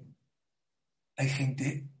qué? Hay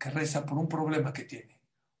gente que reza por un problema que tiene.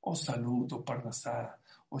 O salud, o parnasá,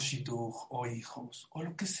 o shidduch, o hijos, o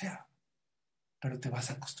lo que sea. Pero te vas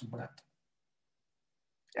acostumbrando.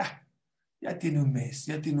 Ya tiene un mes,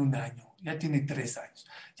 ya tiene un año, ya tiene 3 años.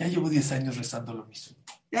 Ya llevo 10 años rezando lo mismo.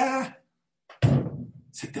 Ya,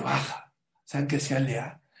 se te baja. ¿Saben qué hacía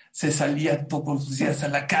Lea? Se salía todos los días a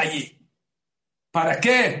la calle. ¿Para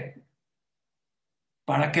qué?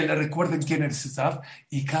 Para que le recuerden quién es Esab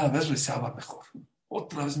y cada vez rezaba mejor.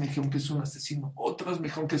 Otra vez me dijeron que es un asesino, otra vez me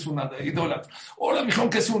dijeron que es una idólatra, ahora me dijeron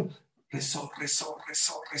que es un... Rezó.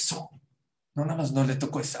 No, nada más no le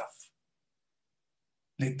tocó Esab.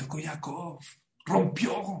 Le tocó Jacob.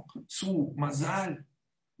 Rompió su mazal.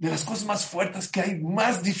 De las cosas más fuertes que hay,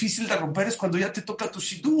 más difícil de romper es cuando ya te toca tu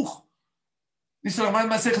shidduch. Dice la mamá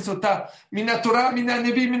Masejet Sotá, Mina Torah, Mina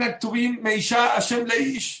Nevi, Mina Ktuvim, Meisha Hashem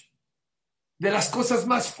Leish. De las cosas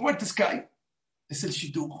más fuertes que hay es el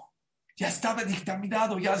shidduch. Ya estaba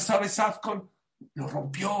dictaminado, ya sabes, Afcon lo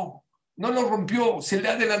rompió. No lo rompió, se le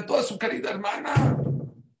adelantó a su querida hermana.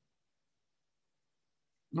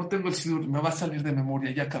 No tengo el sidur, me va a salir de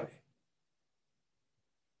memoria, ya acabé.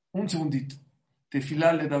 Un segundito.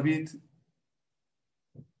 Tefilá le David.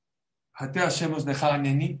 Hate Hashem os deja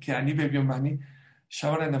aneni, que ani bebió mani.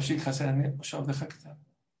 Shabra nafshik hasane, o shab deja kizam.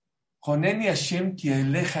 Joneni Hashem ki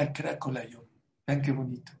eleja kra kolayom. Vean qué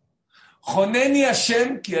bonito. Joneni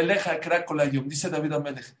Hashem ki eleja kra kolayom. Dice David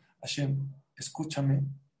Amelech. Hashem, escúchame,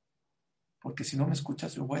 porque si no me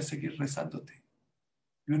escuchas, yo voy a seguir rezándote.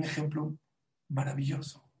 Y un ejemplo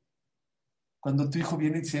maravilloso. Cuando tu hijo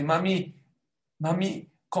viene y dice, mami,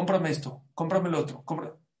 cómprame esto, cómprame el otro,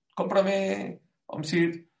 cómprame, vamos a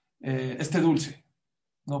decir, este dulce.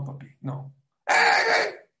 No, papi, no.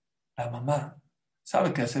 La mamá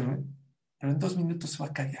sabe qué hacer, pero en 2 minutos se va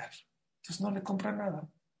a callar. Entonces no le compra nada.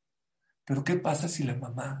 Pero ¿qué pasa si la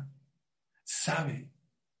mamá sabe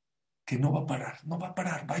que no va a parar? No va a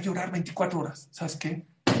parar, va a llorar 24 horas. ¿Sabes qué?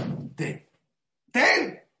 Ten.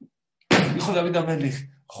 Dijo David Amelech,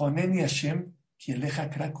 Joneni Hashem, kieleja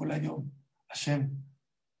krakolayom. Hashem,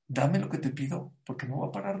 dame lo que te pido, porque no voy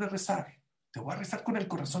a parar de rezar. Te voy a rezar con el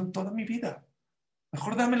corazón toda mi vida.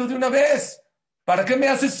 Mejor dámelo de una vez. ¿Para qué me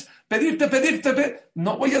haces pedirte?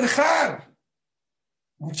 No voy a dejar.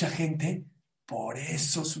 Mucha gente, por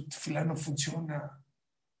eso su tefilá no funciona.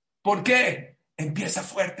 ¿Por qué? Empieza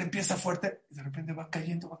fuerte, y de repente va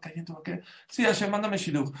cayendo. Sí, Hashem, mándame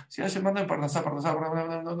shidduch. Sí, Hashem, mándame parnasá.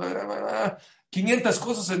 500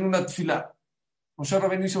 cosas en una tefilá. Moshe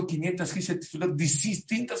Rabbeinu hizo 500 tefilot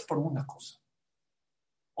distintas por una cosa.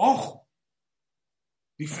 ¡Ojo!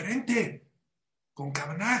 Diferente. Con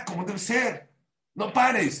kavaná, como debe ser. No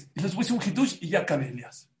pares. Y les voy a decir un hitush y ya acabé,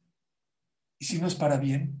 Elias. Y si no es para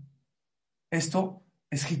bien, esto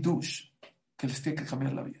es hitush que les tiene que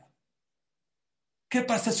cambiar la vida. ¿Qué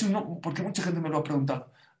pasa si uno, porque mucha gente me lo ha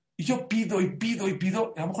preguntado, y yo pido, y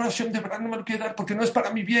a lo mejor Hashem de verdad no me lo quiere dar porque no es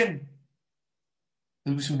para mi bien?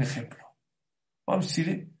 Les voy a decir un ejemplo. Vamos a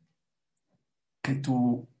decir que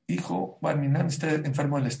tu hijo, Barminan, está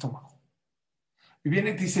enfermo del estómago. Y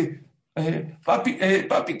viene y te dice, papi,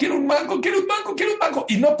 quiero un mango.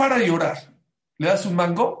 Y no para de llorar. ¿Le das un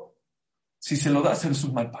mango? Si se lo das, eres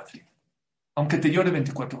un mal padre. Aunque te llore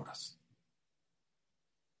 24 horas.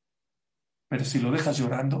 Pero si lo dejas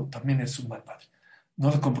llorando, también eres un mal padre.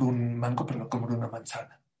 No le compro un mango, pero le compro una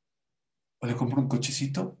manzana. O le compro un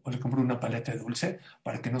cochecito, o le compro una paleta de dulce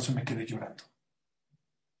para que no se me quede llorando.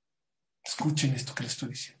 Escuchen esto que les estoy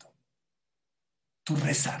diciendo. Tú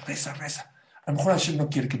reza. A lo mejor Hashem no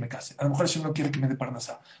quiere que me case. A lo mejor Hashem no quiere que me dé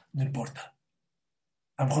parnasá. No importa.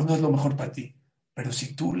 A lo mejor no es lo mejor para ti. Pero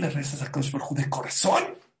si tú le rezas a Kadosh Baruj Hu de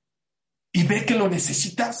corazón y ve que lo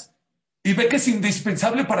necesitas y ve que es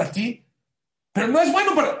indispensable para ti, pero no es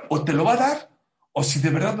bueno o te lo va a dar, o si de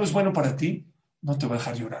verdad no es bueno para ti, no te va a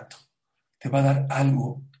dejar llorando. Te va a dar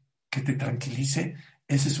algo que te tranquilice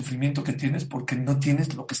ese sufrimiento que tienes porque no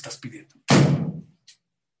tienes lo que estás pidiendo.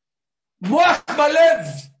 Moach Balev,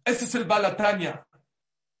 ese es el Balatania.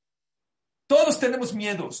 Todos tenemos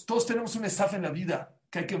miedos, todos tenemos un estaf en la vida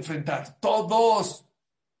que hay que enfrentar, todos.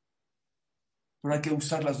 Pero hay que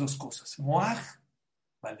usar las dos cosas. Moach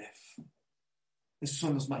Balev. Esos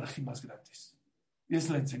son los malajim más grandes. Y es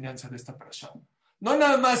la enseñanza de esta parashá. No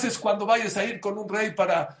nada más es cuando vayas a ir con un rey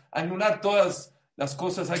para anular todas las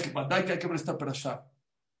cosas, hay que ver esta parashá.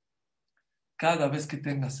 Cada vez que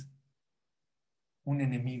tengas un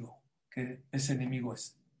enemigo, que ese enemigo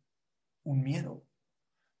es un miedo,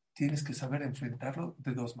 tienes que saber enfrentarlo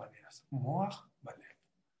de 2 maneras. Moach Balev.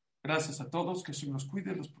 Gracias a todos, que Hashem los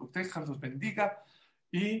cuide, los proteja, los bendiga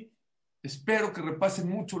y espero que repasen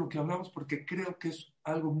mucho lo que hablamos porque creo que es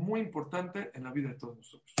algo muy importante en la vida de todos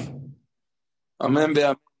nosotros. Amén,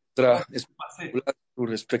 vea.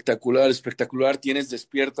 Espectacular. Tienes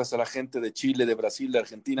despiertas a la gente de Chile, de Brasil, de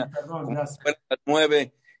Argentina. Perdón, a las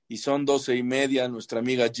 9 y son 12:30. Nuestra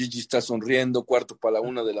amiga Gigi está sonriendo,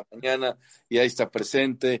 1:45 de la mañana, y ahí está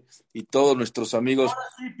presente. Y todos nuestros amigos. Ahora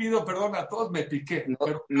sí pido perdón a todos, me piqué.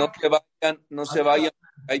 No se vayan.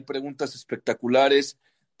 Hay preguntas espectaculares.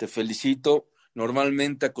 Te felicito.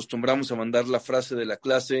 Normalmente acostumbramos a mandar la frase de la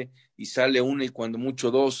clase y sale una y cuando mucho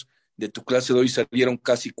 2. De tu clase de hoy salieron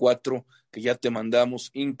casi 4 que ya te mandamos.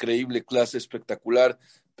 Increíble clase, espectacular.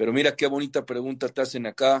 Pero mira qué bonita pregunta te hacen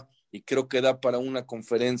acá y creo que da para una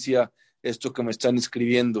conferencia esto que me están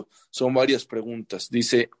escribiendo. Son varias preguntas.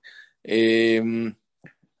 Dice,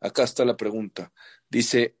 acá está la pregunta.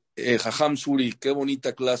 Dice, Jajam Suri, qué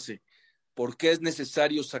bonita clase. ¿Por qué es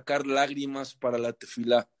necesario sacar lágrimas para la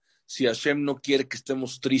tefilá? Si Hashem no quiere que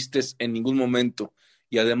estemos tristes en ningún momento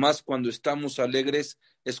y además cuando estamos alegres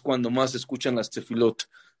es cuando más se escuchan las tefilot.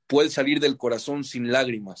 Puede salir del corazón sin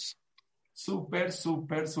lágrimas. Súper,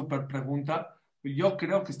 súper, súper pregunta. Yo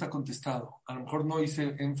creo que está contestado. A lo mejor no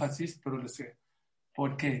hice énfasis, pero lo sé.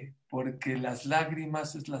 ¿Por qué? Porque las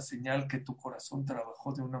lágrimas es la señal que tu corazón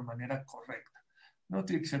trabajó de una manera correcta. No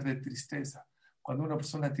tiene que ser de tristeza. Cuando una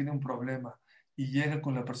persona tiene un problema y llega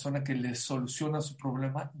con la persona que le soluciona su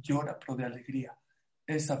problema, llora, pero de alegría.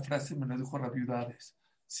 Esa frase me la dijo Rabiudades.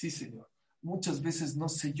 Sí, señor. Muchas veces no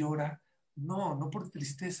se llora, no por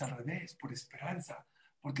tristeza, al revés, por esperanza.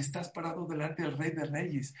 Porque estás parado delante del Rey de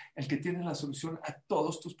Reyes, el que tiene la solución a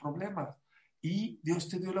todos tus problemas. Y Dios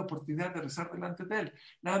te dio la oportunidad de rezar delante de Él.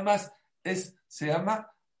 Nada más se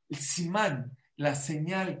llama el simán, la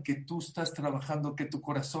señal que tú estás trabajando, que tu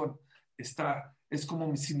corazón está. Es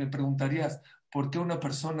como si me preguntarías, ¿por qué una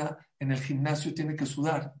persona en el gimnasio tiene que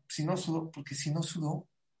sudar? Porque si no sudó,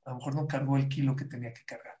 a lo mejor no cargó el kilo que tenía que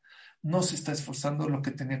cargar. No se está esforzando lo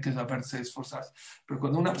que tenía que haberse esforzado. Pero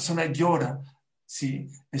cuando una persona llora, sí,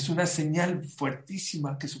 es una señal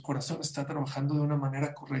fuertísima que su corazón está trabajando de una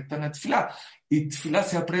manera correcta en la tefilá. Y tefilá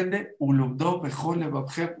se aprende,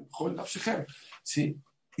 sí,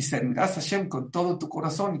 y servirás a Hashem con todo tu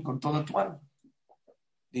corazón y con toda tu alma.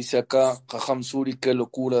 Dice acá Jajam Suri, qué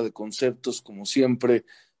locura de conceptos, como siempre,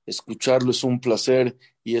 escucharlo es un placer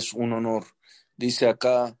y es un honor. Dice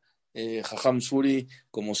acá Jajam Suri,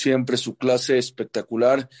 como siempre, su clase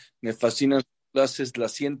espectacular, me fascinan sus clases, la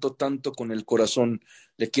siento tanto con el corazón.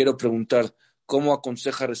 Le quiero preguntar, ¿cómo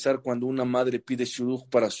aconseja rezar cuando una madre pide shidduch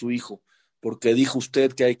para su hijo? Porque dijo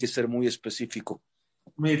usted que hay que ser muy específico.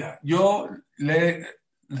 Mira,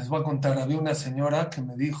 les voy a contar, había una señora que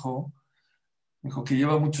me dijo que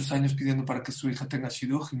lleva muchos años pidiendo para que su hija tenga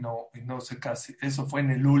shidduch y no se case. Eso fue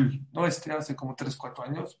en Elul, no hace como 3, 4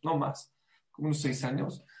 años, no más, como unos 6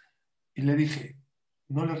 años. Y le dije,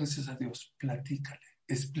 no le reces a Dios,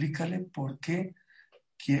 explícale por qué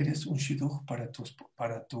quieres un shidduch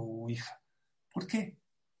para tu hija. ¿Por qué?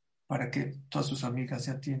 Para que todas sus amigas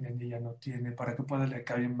ya tienen y ella no tiene, para que pueda le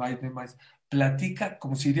caer en baile más. Platica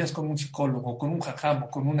como si irías con un psicólogo, con un jajam o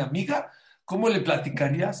con una amiga. ¿Cómo le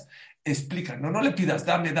platicarías? Explica, no le pidas,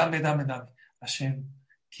 dame. Hashem,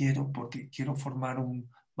 porque quiero formar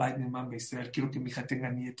un baile man Israel, quiero que mi hija tenga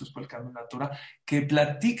nietos por el camino de la Torah, que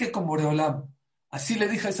platique con Boreolam. Así le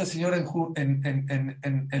dije a esa señora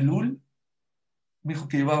en Elul, me dijo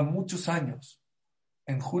que llevaba muchos años.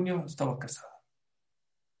 En junio estaba casada.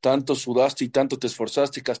 Tanto sudaste y tanto te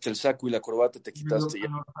esforzaste que hasta el saco y la corbata te quitaste.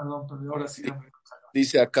 Perdón, ahora sí.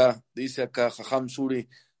 Dice acá, Jajam Suri,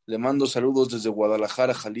 le mando saludos desde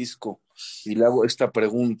Guadalajara, Jalisco, y le hago esta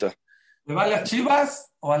pregunta. ¿Le va a las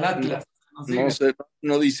Chivas o al Atlas? No sé,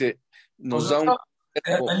 no dice, nos da un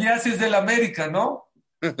consejo. Elías es del América, ¿no?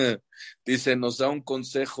 Dice, nos da un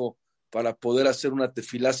consejo para poder hacer una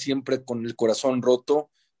tefilá siempre con el corazón roto,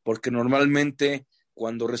 porque normalmente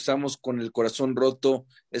cuando rezamos con el corazón roto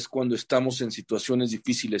es cuando estamos en situaciones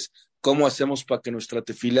difíciles. ¿Cómo hacemos para que nuestra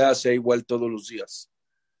tefilá sea igual todos los días?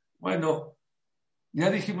 Bueno, ya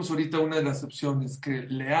dijimos ahorita una de las opciones, que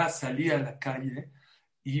Lea salía a la calle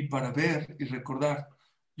y para ver y recordar.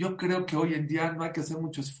 Yo creo que hoy en día no hay que hacer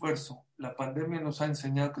mucho esfuerzo. La pandemia nos ha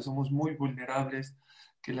enseñado que somos muy vulnerables,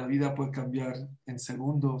 que la vida puede cambiar en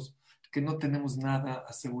segundos, que no tenemos nada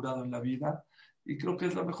asegurado en la vida, y creo que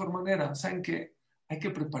es la mejor manera. ¿Saben qué? Hay que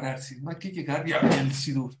prepararse, no hay que llegar y abrir el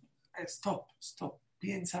sidur. Stop,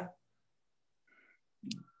 piensa.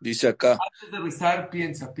 Dice acá. Antes de rezar,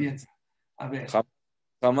 piensa. A ver.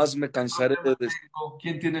 Jamás me cansaré de decir.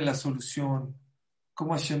 ¿Quién tiene la solución?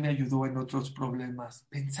 ¿Cómo Hashem me ayudó en otros problemas?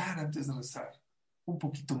 Pensar antes de rezar. Un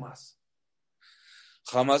poquito más.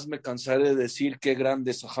 Jamás me cansaré de decir qué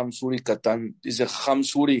grande es Jajam Suri Katán. Dice Jajam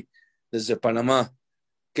Suri desde Panamá.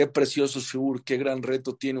 Qué precioso shiur, qué gran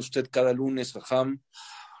reto tiene usted cada lunes, Jajam.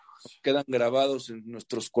 Quedan grabados en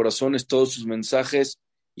nuestros corazones todos sus mensajes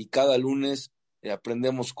y cada lunes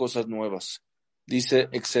aprendemos cosas nuevas. Dice,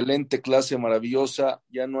 excelente clase, maravillosa,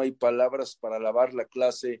 ya no hay palabras para alabar la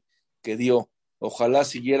clase que dio. Ojalá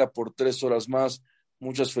siguiera por 3 horas más.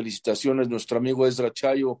 Muchas felicitaciones, nuestro amigo Ezra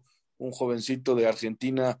Chayo, un jovencito de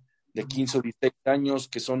Argentina de 15 o 16 años,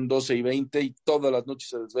 que son 12 y 20, y todas las noches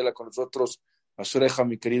se desvela con nosotros. Ashreja,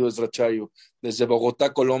 mi querido Ezra Chayo, desde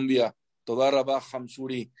Bogotá, Colombia. Toda Rabá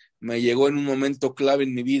Hamsuri, me llegó en un momento clave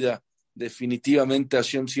en mi vida. Definitivamente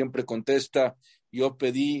Hashem siempre contesta. Yo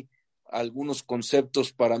pedí algunos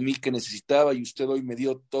conceptos para mí que necesitaba y usted hoy me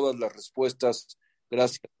dio todas las respuestas.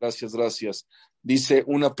 Gracias. Dice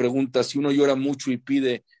una pregunta, si uno llora mucho y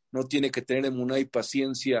pide, no tiene que tener emuná y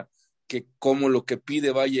paciencia, que como lo que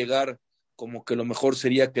pide va a llegar, como que lo mejor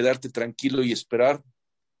sería quedarte tranquilo y esperar.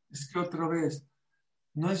 Es que otra vez,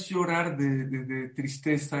 no es llorar de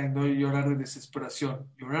tristeza y no llorar de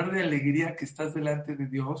desesperación, llorar de alegría que estás delante de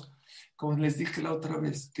Dios. Como les dije la otra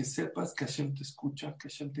vez, que sepas que Hashem te escucha, que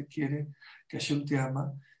Hashem te quiere, que Hashem te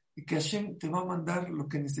ama y que Hashem te va a mandar lo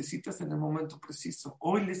que necesitas en el momento preciso.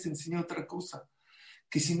 Hoy les enseñé otra cosa,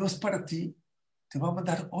 que si no es para ti, te va a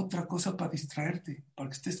mandar otra cosa para distraerte, para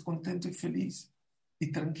que estés contento y feliz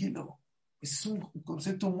y tranquilo. Ese es un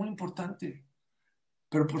concepto muy importante.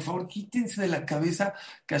 Pero por favor, quítense de la cabeza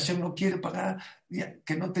que Hashem no quiere pagar,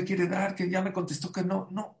 que no te quiere dar, que ya me contestó que no.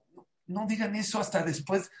 No digan eso hasta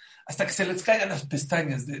después, hasta que se les caigan las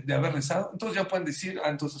pestañas de haber rezado. Entonces ya pueden decir,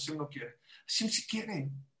 entonces Hashem no quiere. Hashem sí quiere,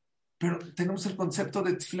 pero tenemos el concepto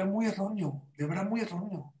de tefilá muy erróneo, de verdad muy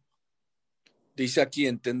erróneo. Dice aquí,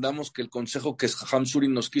 entendamos que el consejo que Jajam Suri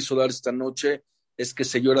nos quiso dar esta noche es que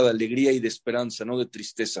se llora de alegría y de esperanza, no de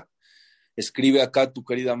tristeza. Escribe acá tu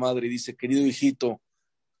querida madre y dice, querido hijito,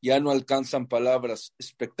 ya no alcanzan palabras,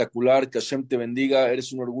 espectacular, que Hashem te bendiga,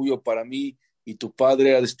 eres un orgullo para mí y tu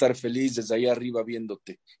padre ha de estar feliz desde allá arriba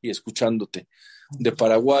viéndote y escuchándote. De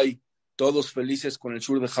Paraguay, todos felices con el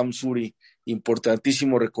shur de Hamsuri.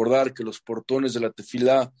 Importantísimo recordar que los portones de la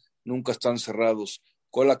tefilá nunca están cerrados.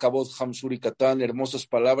 Kol Hakavod Hamsuri Katán, hermosas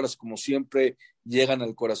palabras como siempre llegan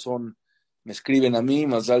al corazón. Me escriben a mí,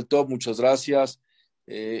 Mazal Tov, muchas gracias.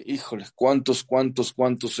 Híjole, cuántos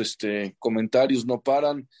comentarios no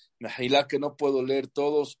paran. Mejilá que no puedo leer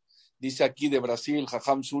todos. Dice aquí de Brasil,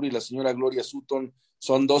 Jajam Suri y la señora Gloria Sutton,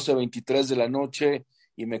 son 12:23 de la noche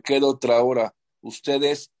y me quedo otra hora. Usted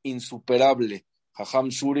es insuperable.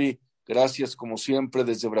 Jajam Suri, gracias como siempre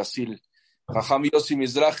desde Brasil. Jajam Yossi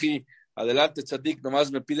Mizrahi, adelante Tzadik,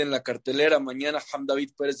 nomás me piden la cartelera. Mañana Ham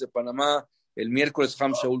David Pérez de Panamá, el miércoles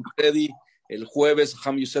Ham Shaul Kredi, el jueves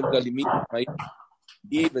Ham Yosef Galimit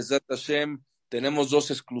y Bezat Hashem tenemos 2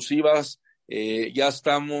 exclusivas. Ya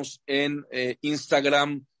estamos en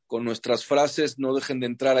Instagram con nuestras frases. No dejen de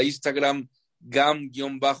entrar a Instagram,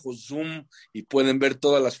 gam-zoom, y pueden ver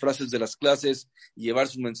todas las frases de las clases y llevar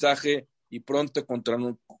su mensaje. Y pronto,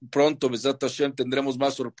 Bezat Hashem, tendremos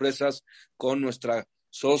más sorpresas con nuestra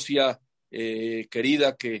socia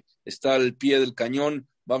querida que está al pie del cañón.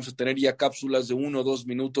 Vamos a tener ya cápsulas de 1 o 2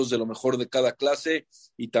 minutos de lo mejor de cada clase.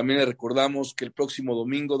 Y también les recordamos que el próximo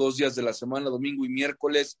domingo, 2 días de la semana, domingo y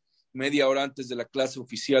miércoles, media hora antes de la clase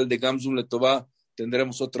oficial de Gamzum Letová,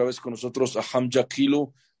 tendremos otra vez con nosotros a Ham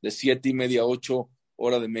Jakilu de 7:30 a 8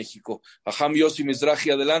 hora de México. A Ham Yossi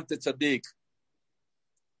Mizrahi, adelante, Tzadik.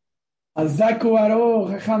 Azaku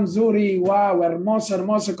Baruch, Jajam Suri, wow,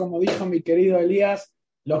 hermoso, como dijo mi querido Elías.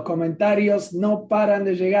 Los comentarios no paran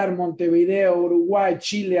de llegar. Montevideo, Uruguay,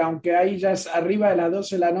 Chile, aunque ahí ya es arriba de las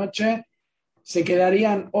 12 de la noche, se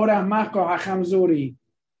quedarían horas más con Jajam Suri.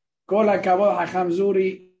 Kol Hakavod Jajam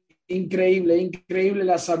Suri, increíble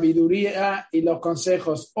la sabiduría y los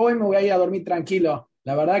consejos. Hoy me voy a ir a dormir tranquilo.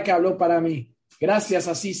 La verdad que habló para mí. Gracias,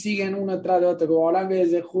 así siguen uno tras de otro. Como hablan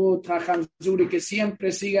desde Jud, Jajam Suri, que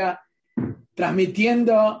siempre siga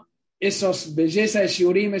transmitiendo esos bellezas de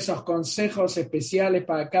shiurim, esos consejos especiales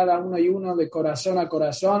para cada uno y uno de corazón a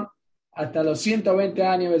corazón, hasta los 120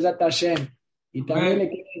 años de Bezat Hashem. Y también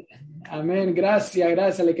amén,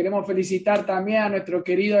 gracias. Le queremos felicitar también a nuestro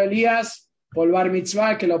querido Elías por el Bar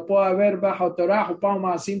Mitzvah, que lo pueda ver bajo Torah, Upau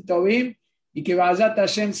Maasim Tovim, y que Bezat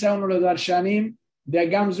Hashem sea uno de los Darshanim de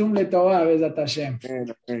Gamzum Letová, Bezat Hashem.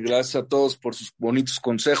 Gracias a todos por sus bonitos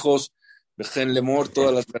consejos. Dejen lemor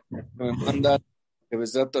todas las que me mandan. Que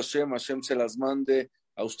Bezat Hashem se las mande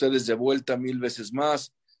a ustedes de vuelta 1000 veces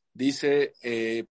más. Dice